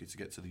really lucky to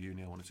get to the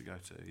uni I wanted to go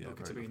to. Yeah,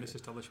 lucky to be in this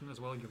establishment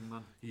as well, young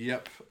man.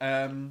 Yep.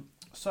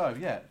 So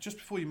just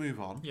before you move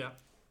on. Yeah.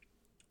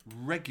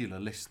 Regular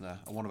listener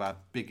and one of our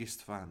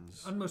biggest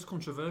fans. And most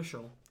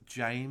controversial.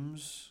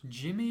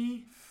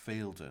 Jimmy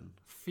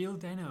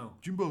Fieldeno.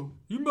 Jimbo.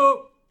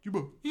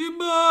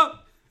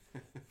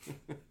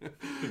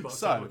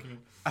 So,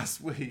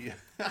 as we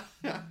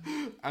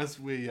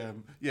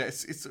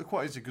it's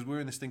quite easy because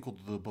we're in this thing called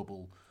the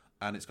bubble,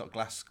 and it's got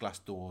glass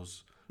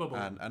doors. Bubble.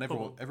 and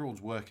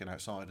everyone's working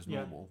outside as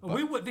normal.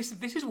 But this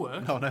is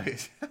work. No,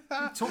 it's What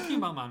are you talking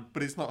about, man?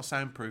 but it's not a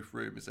soundproof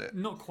room, is it?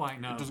 Not quite,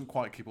 no. It doesn't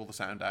quite keep all the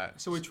sound out.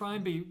 So we try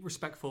and be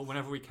respectful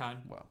whenever we can.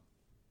 Well,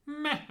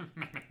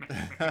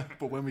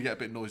 but when we get a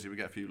bit noisy, we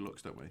get a few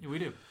looks, don't we? Yeah, we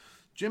do.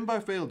 Jimbo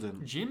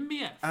Fielden,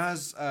 Jimmy F.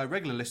 as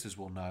regular listeners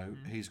will know,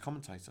 he's a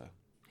commentator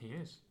He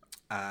is.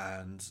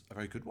 and a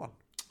very good one,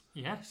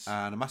 Yes.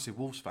 and a massive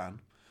Wolves fan.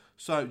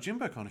 So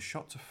Jimbo kind of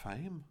shot to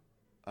fame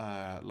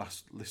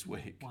this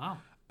week. Wow.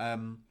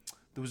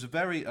 There was a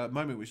very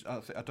moment which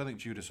I don't think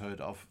Judas heard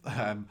of.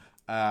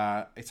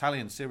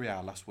 Italian Serie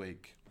A last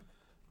week.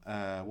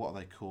 What are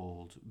they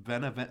called?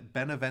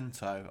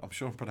 Benevento. I'm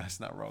sure I'm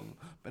pronouncing that wrong.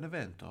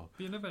 Benevento.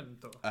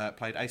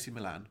 Played AC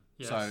Milan.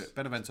 Yes. So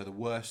Benevento, the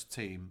worst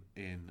team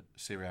in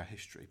Serie A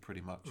history,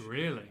 pretty much.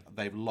 Really?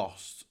 They've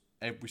lost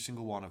every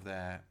single one of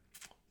their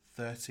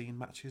 13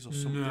 matches or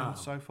something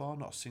so far.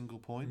 Not a single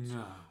point.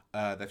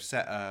 No. They've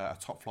set a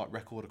top flight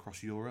record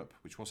across Europe,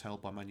 which was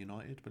held by Man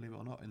United, believe it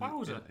or not, in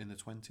the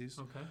 20s.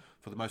 Okay.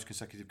 For the most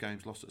consecutive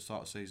games lost at the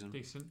start of the season.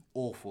 Decent.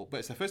 Awful. But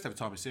it's their first ever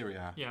time in Serie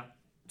A. Yeah.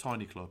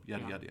 Tiny club,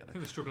 yada yada I yada. think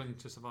they're struggling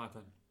to survive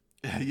then.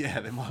 Yeah,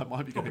 they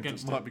might be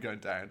going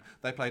down.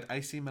 They played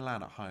AC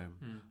Milan at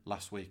home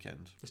last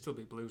weekend. They still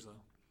beat Blues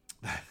though.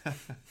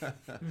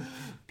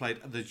 Played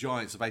the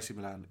Giants of AC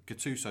Milan.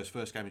 Gattuso's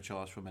first game in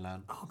charge for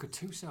Milan. Oh,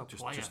 Gattuso,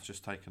 player.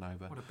 Just taken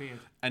over. What a beard.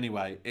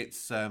 Anyway,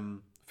 it's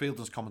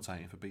Fielden's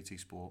commentating for BT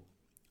Sport.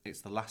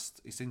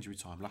 It's injury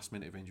time, last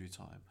minute of injury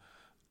time,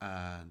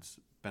 and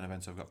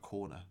Benevento have got a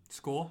corner.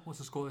 Score? What's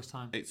the score this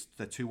time?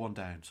 They're 2-1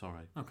 down.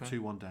 Sorry, Okay.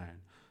 2-1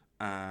 down,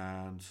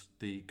 and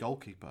the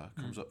goalkeeper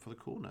comes up for the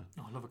corner.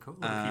 Oh, I love a keeper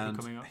And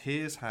coming up.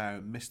 here's how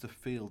Mr.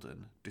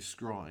 Fielden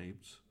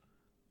described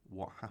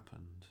what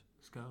happened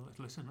Let's go. Let's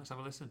listen. Let's have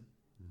a listen.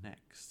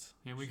 next.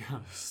 Here we go.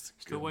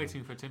 Still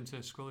waiting for Tim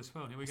to scroll his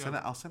phone. Here we go.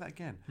 I'll say that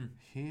again.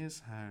 Here's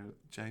how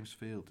James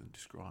Fielden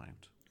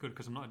described Good,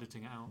 because I'm not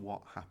editing it out.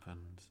 what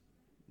happened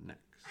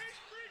next.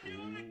 Ooh,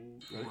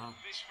 right. Wow.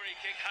 This free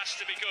kick has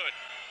to be good.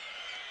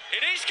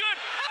 It is good.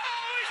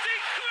 Oh, it's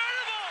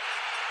incredible!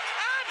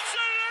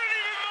 Absolutely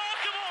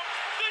remarkable.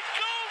 The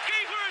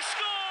goalkeeper has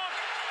scored.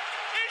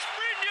 It's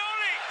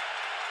Brignoli.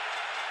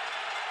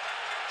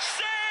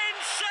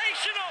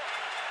 Sensational.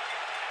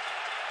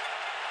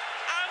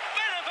 And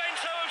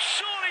Benevento have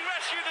surely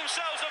rescued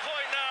themselves a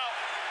point now.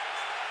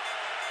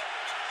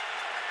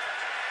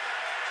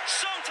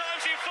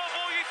 Sometimes in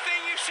football you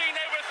think you've seen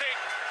everything,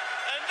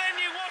 and then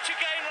you watch a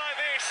game like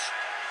this.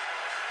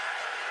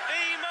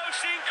 The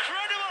most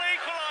incredible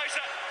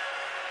equaliser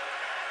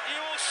you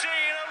will see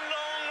in a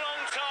long,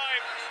 long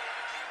time.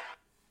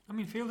 I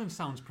mean, Fielden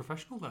sounds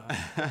professional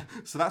there.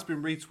 So that's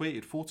been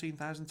retweeted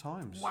 14,000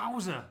 times.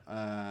 Wowzer.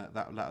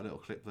 That little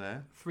clip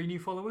there. 3 new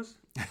followers?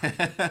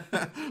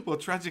 Well,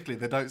 tragically,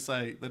 they don't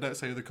say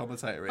who the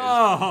commentator is.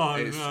 Oh,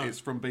 It's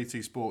from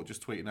BT Sport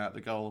just tweeting out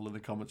the goal and the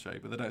commentary,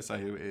 but they don't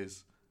say who it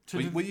is.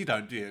 Well, you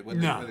don't, do you?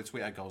 When they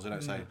tweet out goals, they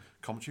don't say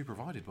commentary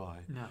provided by.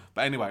 No.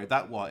 But anyway,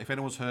 if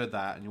anyone's heard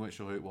that and you weren't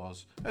sure who it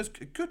was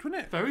good,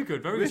 wasn't it? Very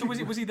good, very good. So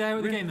was he there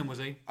at the game then, was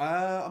he?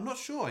 I'm not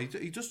sure.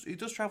 He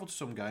does travel to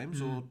some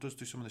games or does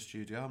do some in the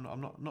studio.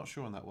 I'm not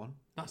sure on that one.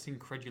 That's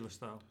incredulous,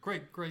 though.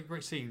 Great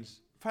scenes.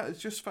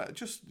 It's just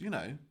you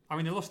know. I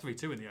mean, they lost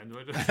 3-2 in the end.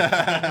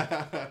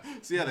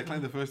 So yeah, they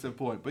claimed the first ever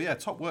point. But yeah,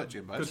 top work,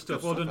 Jimbo. Good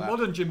stuff. Well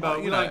done, Jimbo.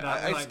 We like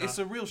that. It's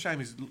a real shame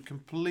he's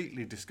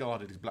completely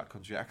discarded his Black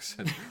Country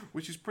accent,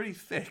 which is pretty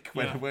thick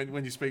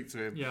when you speak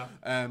to him. Yeah.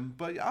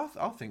 But yeah,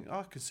 I think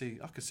I could see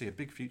a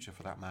big future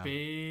for that man.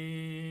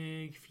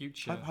 Big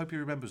future. Hope he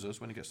remembers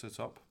us when he gets to the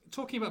top.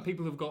 Talking about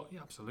people who've got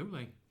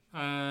absolutely.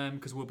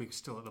 Because we'll be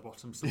still at the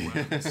bottom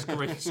somewhere,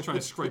 trying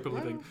to scrape a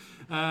living.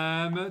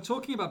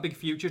 Talking about big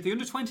future, the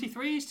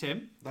under-23s,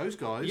 Tim. Those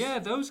guys. Yeah,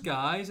 those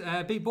guys.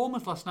 Beat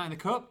Bournemouth last night in the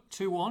Cup,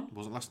 2-1.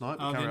 Wasn't last night,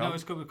 but Okay, carry no, on.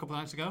 it's a couple of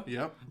nights ago.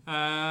 Yep.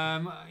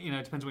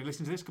 It depends when you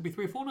listen to this. Could be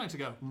 3 or 4 nights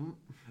ago.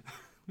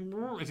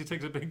 As he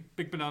takes a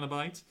big banana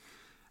bite.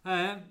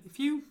 A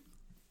few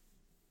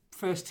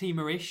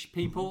first-teamer-ish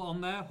people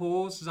on there.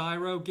 Hawes,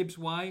 Zyro,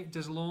 Gibbs-White,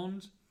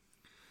 Deslond,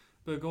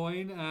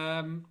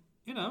 Burgoyne.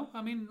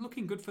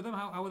 Looking good for them.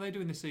 How are they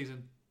doing this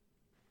season?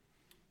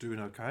 Doing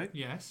okay.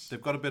 Yes.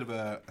 They've got a bit of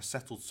a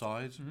settled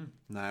side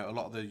now. A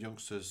lot of the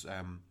youngsters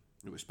that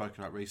we've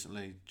spoken about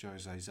recently,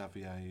 Jose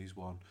Xavier, he's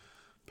one.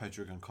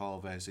 Pedro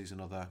Goncalves, he's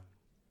another.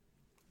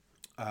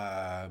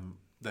 They're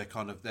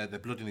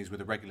blooding these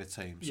with a regular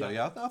team. So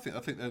yeah, I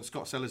think that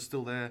Scott Sellers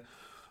still there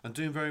and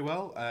doing very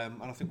well.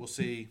 And I think we'll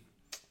see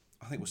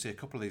a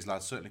couple of these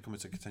lads certainly come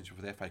into contention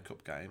for the FA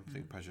Cup game. I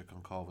think Pedro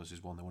Goncalves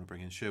is one they want to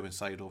bring in. Sherwin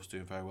Seedorf's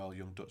doing very well,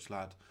 young Dutch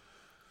lad.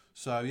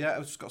 So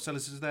yeah, Scott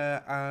Sellers is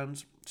there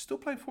and still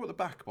playing 4 at the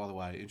back, by the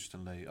way,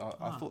 interestingly.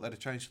 I thought they'd have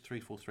changed to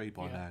 3-4-3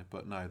 by now,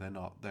 but no, they're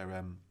not.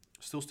 They're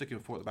still sticking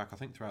with 4 at the back, I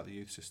think, throughout the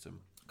youth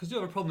system. Because they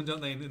have a problem,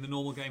 don't they, in the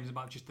normal games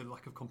about just the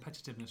lack of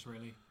competitiveness,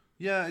 really?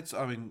 Yeah,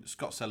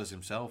 Scott Sellers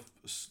himself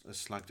has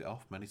slagged it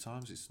off many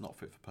times. It's not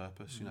fit for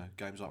purpose. You know,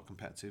 games aren't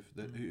competitive.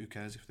 Who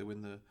cares if they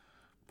win the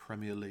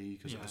Premier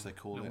League, as they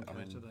call it?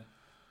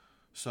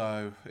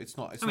 So it's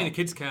not. The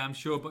kids care, I'm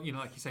sure, but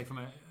like you say, from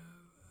a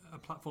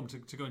platform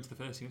to go into the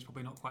first team, it's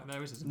probably not quite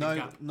there, is it?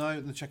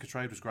 No, the Checker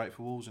trade was great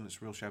for Wolves, and it's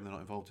a real shame they're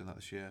not involved in that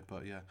this year.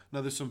 But yeah,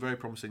 no, there's some very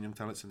promising young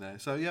talents in there.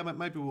 So yeah,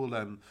 maybe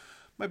we'll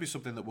maybe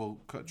something that we'll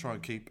try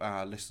and keep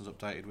our listeners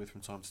updated with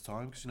from time to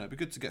time, because it'd be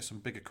good to get some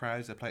bigger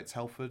crowds. They play at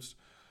Telford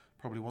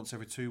probably once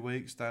every 2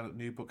 weeks down at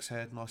New Bucks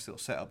Head. Nice little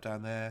setup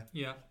down there.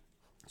 Yeah.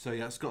 So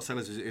yeah, Scott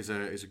Sellers is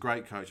a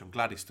great coach. I'm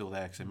glad he's still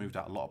there because they moved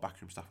out a lot of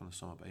backroom staff in the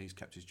summer, but he's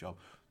kept his job.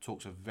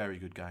 Talks a very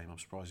good game. I'm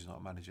surprised he's not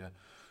a manager.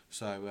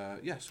 So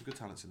yeah, some good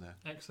talents in there.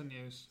 Excellent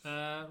news.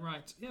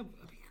 Right, yeah,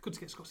 it'd be good to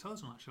get Scott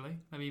Sellers on actually.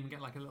 Maybe even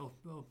get like a little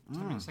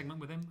 10-minute segment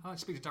with him. I'd like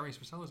to speak to Darius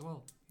Vassell as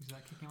well. He's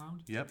kicking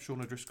around. Yep,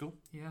 Sean O'Driscoll.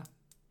 Yeah.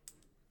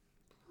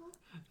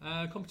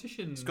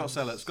 Competition. Scott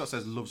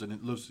says loves,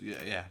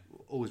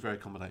 always very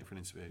accommodating for an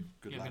interview.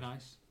 Good lad. Be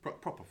nice.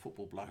 Proper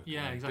football bloke.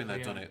 Yeah, exactly. Been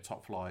there, done it,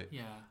 top flight.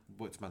 Yeah.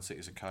 Worked at Man City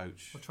as a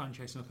coach. We'll try and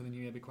chase him up in the new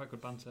year. It'd be quite good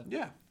banter.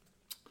 Yeah.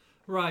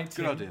 Right.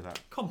 Good idea, that.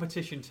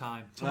 Competition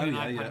time.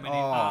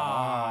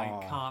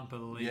 I can't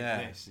believe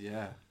this.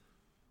 Yeah.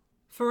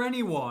 For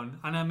anyone,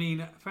 and I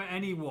mean for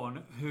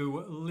anyone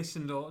who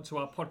listened to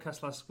our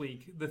podcast last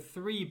week, the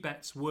 3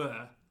 bets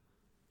were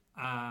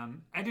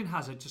Eden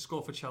Hazard to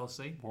score for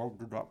Chelsea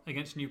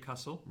against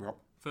Newcastle. Yep.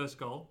 First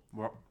goal.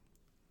 Yep.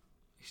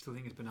 I still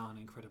think it's banana,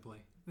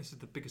 incredibly. This is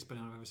the biggest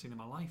banana I've ever seen in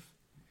my life.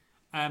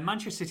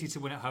 Manchester City to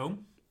win at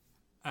home,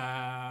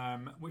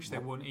 which they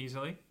won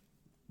easily,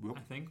 I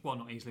think. Well,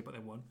 not easily, but they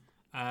won.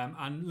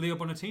 And Leo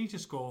Bonatini to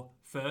score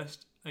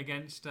first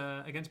against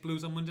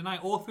Blues on Monday night.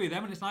 All 3 of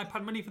them, and it's an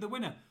iPad Mini for the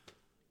winner.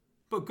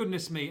 But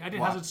goodness me,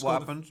 Eden Hazard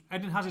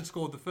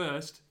scored the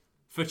first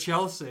for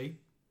Chelsea,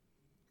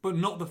 but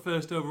not the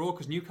first overall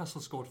because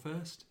Newcastle scored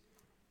first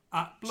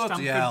at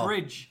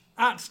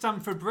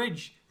Stamford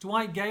Bridge.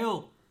 Dwight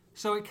Gale.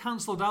 So it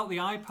cancelled out the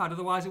iPad.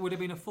 Otherwise, it would have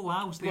been a full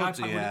house. The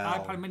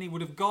iPad Mini would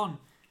have gone.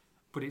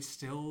 But it's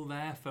still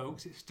there,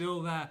 folks. It's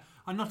still there.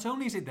 And not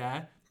only is it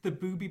there, the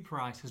booby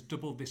price has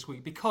doubled this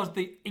week because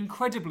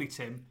incredibly,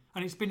 Tim,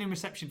 and it's been in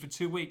reception for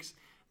 2 weeks,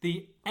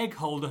 the egg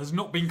holder has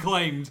not been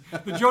claimed.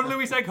 The John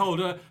Lewis egg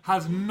holder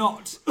has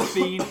not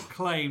been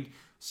claimed.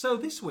 So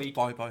this week...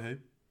 By who?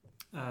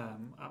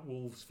 At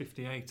Wolves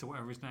 58 or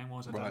whatever his name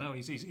was. I don't know.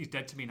 He's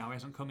dead to me now. He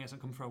hasn't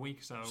come for a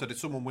week. So did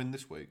someone win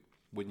this week?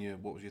 What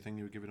was your thing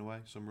you were giving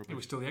away? Some rubbish? It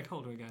was still the egg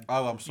holder again.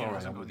 Oh, I'm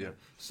sorry. I'm with you.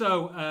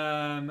 So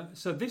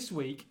this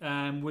week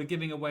we're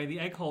giving away the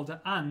egg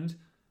holder and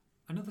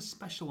another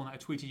special one that I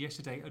tweeted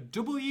yesterday, a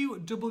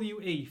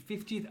WWE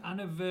 50th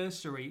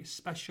anniversary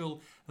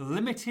special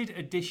limited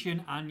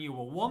edition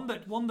annual. One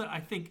that I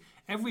think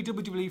every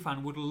WWE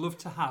fan would love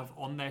to have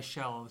on their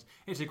shelves.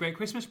 It's a great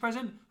Christmas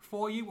present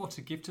for you or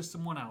to give to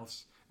someone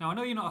else. Now, I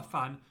know you're not a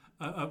fan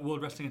of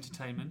World Wrestling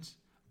Entertainment,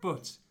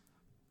 but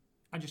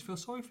I just feel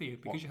sorry for you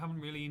because you haven't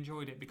really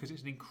enjoyed it because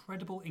it's an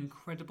incredible,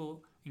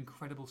 incredible,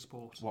 incredible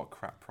sport. What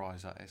crap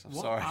prize that is!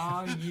 What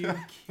are you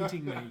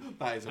kidding me?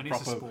 That is a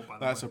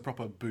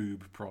proper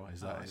boob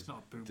prize. It's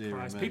not a boob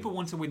prize. People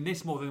want to win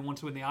this more than they want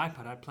to win the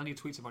iPad. I had plenty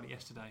of tweets about it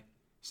yesterday.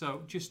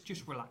 So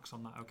just relax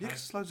on that, okay?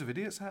 Yes, loads of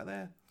idiots out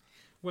there.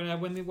 When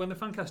the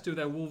Fancast do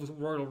their Wolves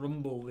Royal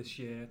Rumble this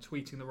year,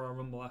 tweeting the Royal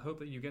Rumble, I hope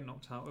that you get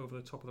knocked out over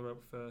the top of the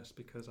rope first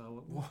because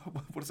I'll... What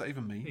does that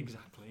even mean?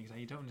 Exactly.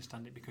 You don't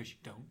understand it because you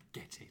don't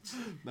get it.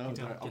 No,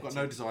 I've got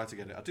no desire to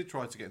get it. I did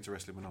try to get into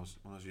wrestling when I was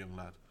a young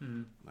lad.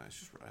 No, it's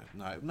just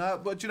no.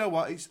 But do you know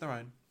what? Each their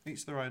own.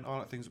 Each their own. I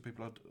like things that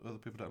other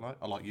people don't like.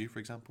 I like you, for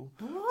example.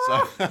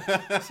 So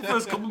that's the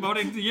first compliment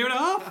in a year and a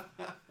half.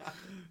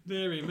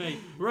 Deary me.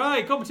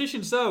 Right,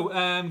 competition. So,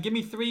 give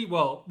me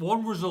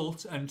 1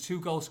 result and 2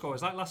 goal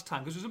scorers like last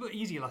time because it was a bit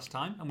easier last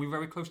time and we were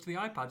very close to the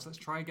iPads. Let's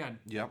try again.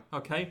 Yeah.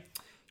 Okay.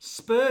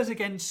 Spurs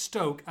against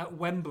Stoke at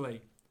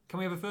Wembley. Can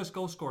we have a first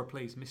goal scorer,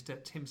 please,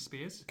 Mr. Tim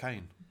Spears?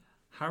 Kane.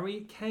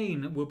 Harry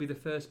Kane will be the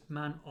first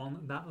man on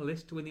that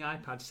list to win the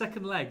iPad.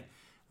 Second leg.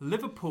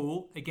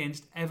 Liverpool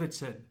against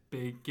Everton.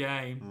 Big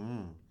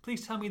game.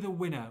 Please tell me the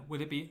winner.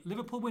 Will it be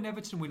Liverpool win,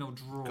 Everton win or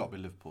draw? Got to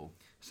be Liverpool.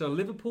 So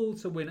Liverpool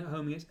to win at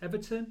home against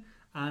Everton.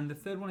 And the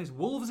third one is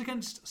Wolves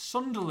against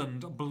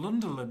Sunderland,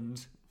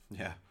 Blunderland.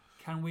 Yeah.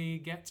 Can we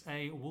get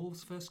a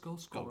Wolves first goal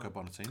scorer? Got to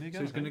go Bonatini again.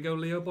 So he's going to go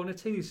Leo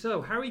Bonatini.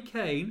 So Harry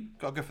Kane.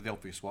 Got to go for the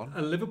obvious one.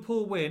 A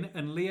Liverpool win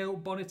and Leo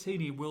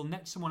Bonatini will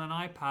net someone an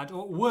iPad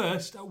or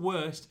at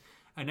worst,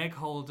 an egg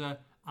holder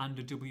and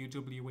a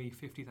WWE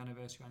 50th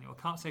anniversary annual.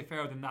 Can't say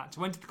fairer than that.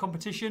 To enter the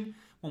competition,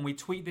 when we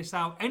tweet this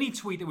out, any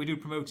tweet that we do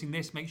promoting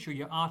this, make sure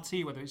you're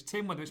RT, whether it's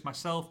Tim, whether it's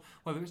myself,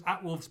 whether it's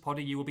at Wolves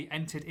Poddy, you will be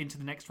entered into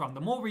the next round.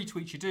 The more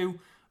retweets you do,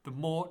 the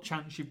more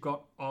chance you've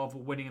got of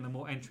winning and the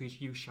more entries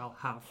you shall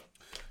have.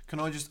 Can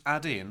I just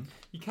add in?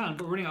 You can,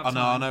 but we're running out of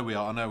time. I know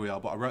we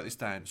are, but I wrote this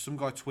down. Some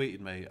guy tweeted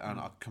me and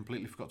I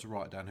completely forgot to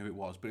write down who it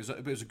was, but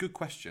it was a good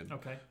question.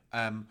 Okay.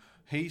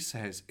 He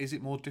says, is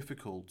it more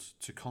difficult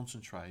to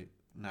concentrate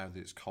now that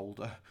it's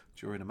colder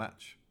during a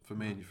match? for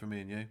me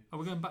and you. Are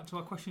we going back to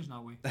our questions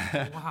now? Wow.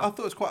 I thought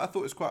it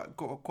was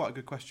quite a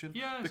good question.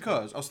 Yeah,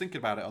 because I was thinking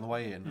about it on the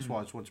way in. That's why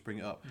I just wanted to bring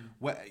it up.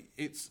 Where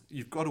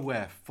you've got to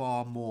wear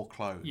far more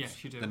clothes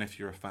than if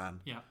you're a fan.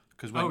 Yeah.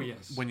 Because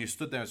when you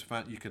stood there as a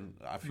fan, you can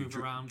have move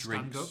around,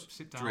 drinks, stand up,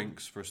 sit down.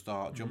 drinks for a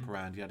start, jump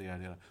around, yada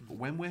yada yada. But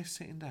when we're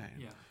sitting down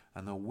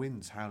and the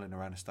wind's howling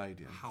around a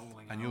stadium,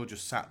 and you're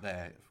just sat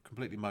there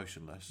completely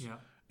motionless,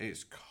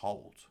 it's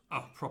cold.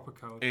 Oh, proper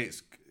cold.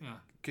 It's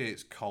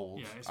cold.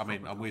 Yeah, it's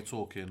and we're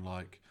talking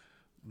like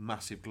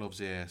massive gloves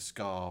here,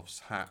 scarves,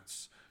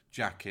 hats,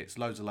 jackets,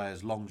 loads of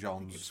layers, long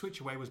johns.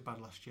 Ipswich away was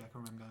bad last year, I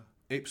can remember.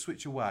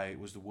 Ipswich away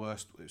was the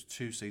worst. It was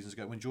 2 seasons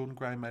ago when Jordan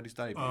Graham made his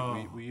debut.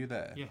 Were you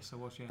there? Yes, I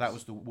was. Yes. That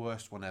was the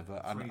worst one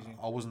ever, and Freezing.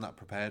 I wasn't that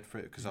prepared for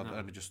it because I'd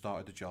only just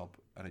started the job,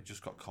 and it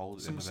just got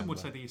cold. Some would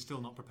say that you're still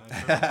not prepared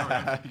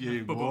for it.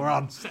 You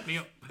moron! Set me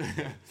up.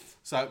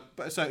 So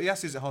he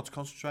asks, is it hard to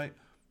concentrate?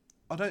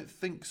 I don't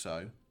think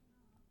so.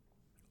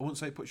 I wouldn't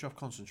say it puts you off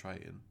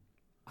concentrating.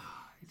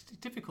 It's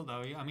difficult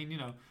though. I mean,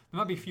 there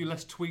might be a few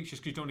less tweaks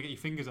just because you don't want to get your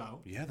fingers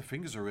out. Yeah, the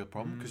fingers are a real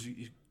problem because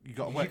you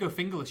got to You go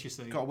fingerless, you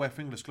see. Got to wear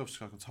fingerless gloves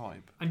so I can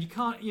type. And you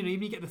can't,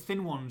 even you get the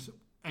thin ones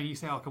and you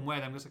say, I can wear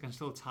them because I can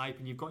still type,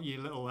 and you've got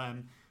your little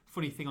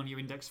funny thing on your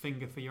index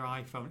finger for your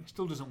iPhone. It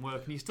still doesn't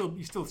work, and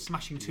you're still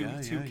smashing two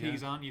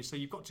keys, aren't you? So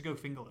you've got to go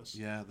fingerless.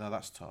 Yeah, no,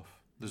 that's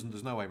tough.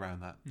 There's no way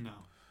around that. No.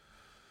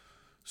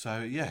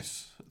 So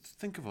yes,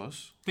 think of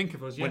us. Think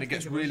of us. Yeah, when it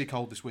gets really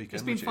cold this weekend.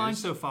 It's been fine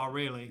so far,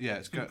 really. Yeah,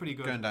 it's been pretty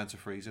good. Going down to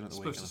freezing at the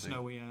weekend. It's supposed to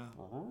snow. Yeah.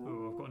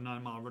 I've got a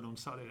 9-mile run on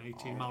Saturday, and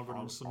 18-mile run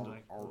on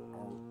Sunday.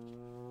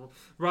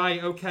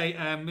 Right. Okay.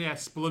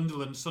 Yes.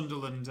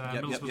 Sunderland,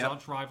 Middlesbrough's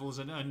arch rivals,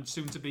 and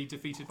soon to be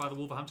defeated by the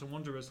Wolverhampton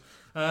Wanderers.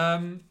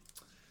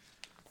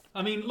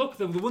 I mean, look,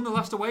 they won the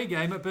last away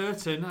game at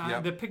Burton.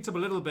 They picked up a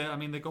little bit. I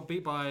mean, they got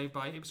beat by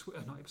Ipswich.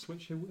 Not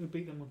Ipswich. Who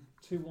beat them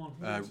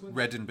 2-1?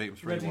 Reading beat them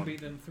 3-1. Reading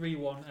beat them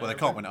 3-1. Well, they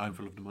can't win at home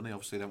for love of the money.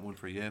 Obviously, they haven't won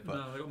for a year. But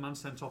no, they got man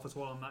sent off as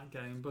well in that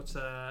game. But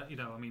I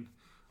mean,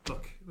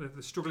 look,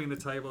 they're struggling in the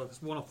table.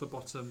 There's one off the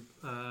bottom.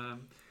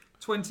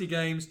 20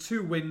 games,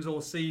 2 wins all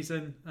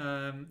season.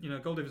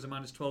 Goal difference of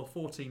 -12,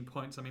 14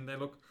 points. I mean, they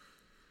look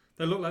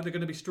like they're going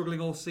to be struggling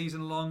all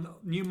season long.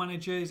 New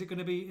manager, is it going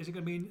to be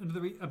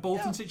a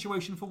Bolton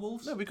situation for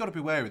Wolves? No, we've got to be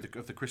wary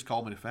of the Chris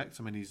Coleman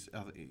effect. I mean, he's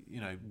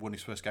won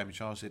his first game in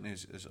charge, didn't he?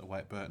 As away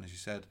at Burton, as you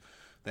said.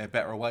 They're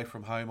better away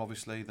from home,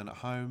 obviously, than at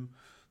home.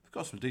 They've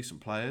got some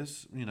decent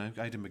players.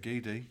 Aidan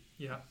McGeady,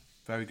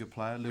 very good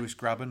player. Lewis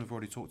Graben, we've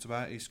already talked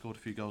about. He scored a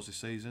few goals this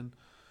season.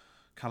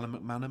 Callum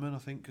McManaman, I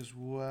think, as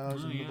well.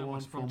 Another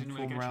one from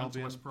former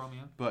Albion.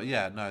 But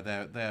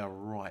they are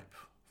ripe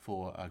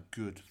for a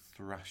good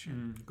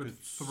thrashing, good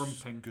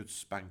thrumping, good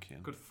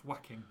spanking, good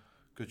thwacking,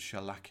 good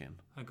shellacking,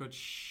 a good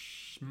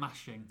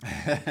smashing.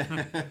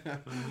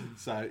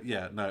 So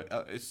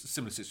it's a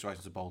similar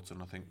situation to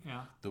Bolton. I think.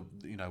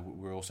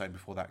 We're all saying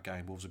before that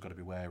game, Wolves have got to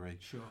be wary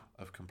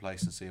of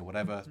complacency or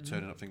whatever,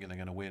 turning up thinking they're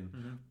going to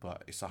win.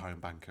 But it's a home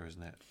banker,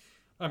 isn't it?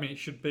 I mean, it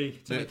should be.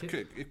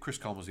 Chris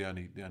Coleman's the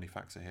only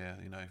factor here.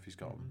 If he's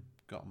got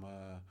them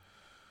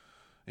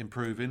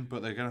improving,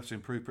 but they're going to have to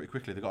improve pretty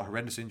quickly. They've got a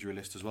horrendous injury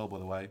list as well, by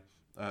the way.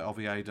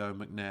 Oviedo,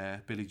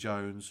 McNair, Billy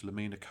Jones,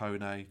 Lamina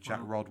Kone, Jack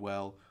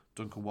Rodwell,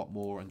 Duncan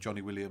Watmore, and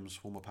Johnny Williams,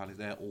 former Pally.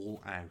 They're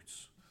all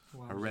out.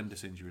 Wow.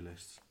 Horrendous injury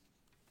list.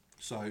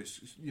 So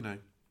it's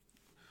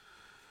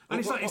and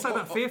it's like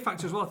that fear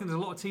factor as well. I think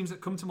there's a lot of teams that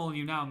come to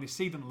Molineux now and they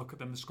see them, look at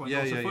them, they're squaring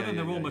and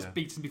they're almost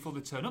beaten before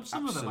they turn up.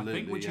 Some of them, I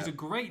think, which is a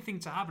great thing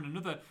to have, and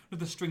another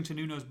string to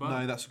Nuno's bow.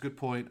 No, that's a good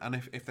point. And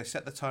if they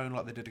set the tone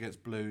like they did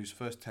against Blues,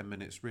 first 10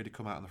 minutes, really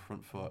come out on the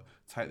front foot,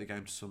 take the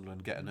game to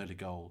Sunderland, get an early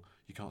goal,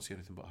 you can't see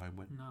anything but a home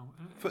win. No,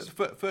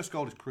 first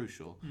goal is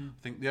crucial. I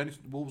think the only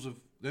time Wolves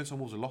have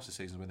lost this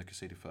season is when they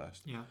conceded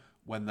first. Yeah.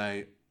 When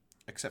they,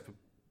 except for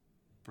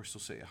Bristol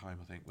City at home,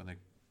 I think, when they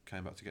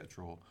came back to get a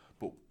draw.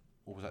 But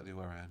or was that the other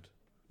way around?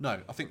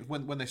 No, I think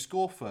when they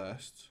score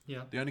first,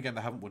 the only game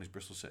they haven't won is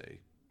Bristol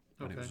City,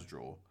 when it was a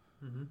draw.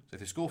 So if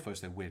they score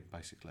first, they win,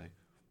 basically.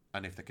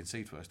 And if they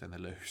concede first, then they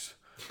lose.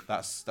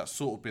 That's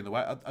sort of been the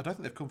way. I don't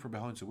think they've come from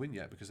behind to win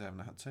yet because they haven't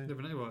had to.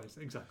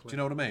 Exactly. Do you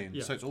know what I mean?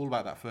 Yeah. So it's all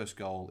about that first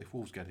goal. If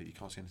Wolves get it, you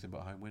can't see anything but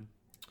a home win.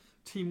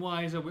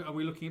 Team-wise, are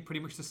we looking at pretty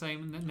much the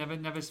same?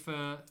 Neves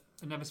for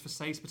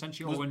Sace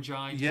potentially, or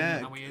Njai? A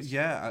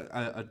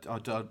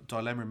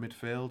dilemma in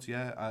midfield.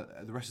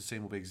 The rest of the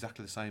team will be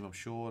exactly the same, I'm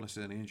sure, unless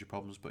there's any injury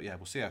problems. But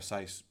we'll see how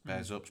Sace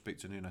bears up. Speak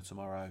to Nuno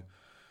tomorrow.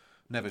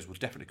 Neves will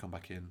definitely come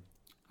back in.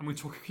 And we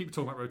keep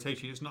talking about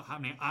rotation. It's not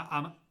happening.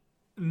 I'm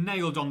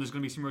nailed on. There's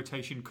going to be some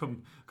rotation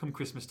come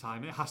Christmas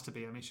time. It has to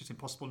be. I mean, it's just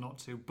impossible not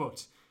to.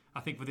 But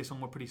I think for this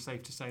one, we're pretty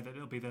safe to say that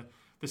it'll be the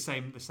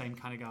same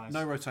kind of guys.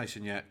 No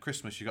rotation yet.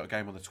 Christmas, you've got a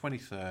game on the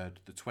 23rd,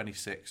 the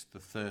 26th, the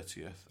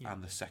 30th,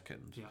 and the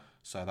 2nd. Yeah.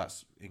 So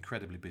that's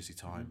incredibly busy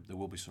time. There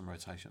will be some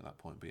rotation at that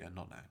point, but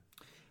not now.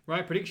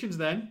 Right, predictions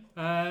then.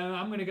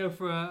 I'm going to go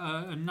for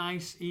a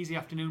nice, easy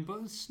afternoon,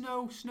 but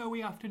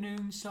snowy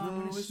afternoon.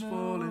 Snow is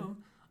falling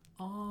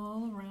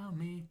all around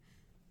me.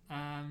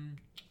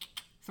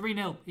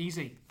 3-0,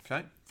 easy.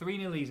 Okay.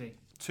 3-0 easy.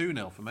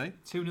 2-0 for me.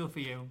 2-0 for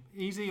you.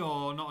 Easy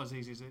or not as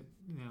easy as it?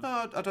 No,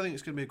 I don't think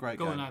it's going to be a great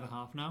Goal game. in either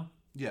half, no?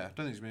 Yeah, I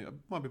don't think it's going to be.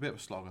 It might be a bit of a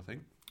slog, I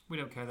think. We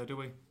don't care though, do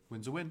we?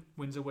 Win's a win.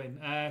 Win's a win.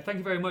 Thank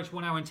you very much.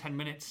 1 hour and 10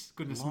 minutes.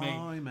 Goodness me.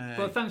 Blimey.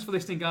 But thanks for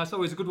listening, guys.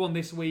 Always a good one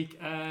this week.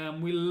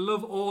 We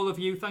love all of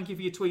you. Thank you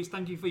for your tweets.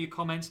 Thank you for your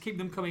comments. Keep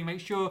them coming. Make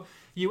sure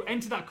you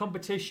enter that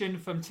competition.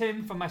 From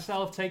Tim, from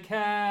myself, take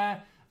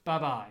care.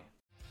 Bye-bye.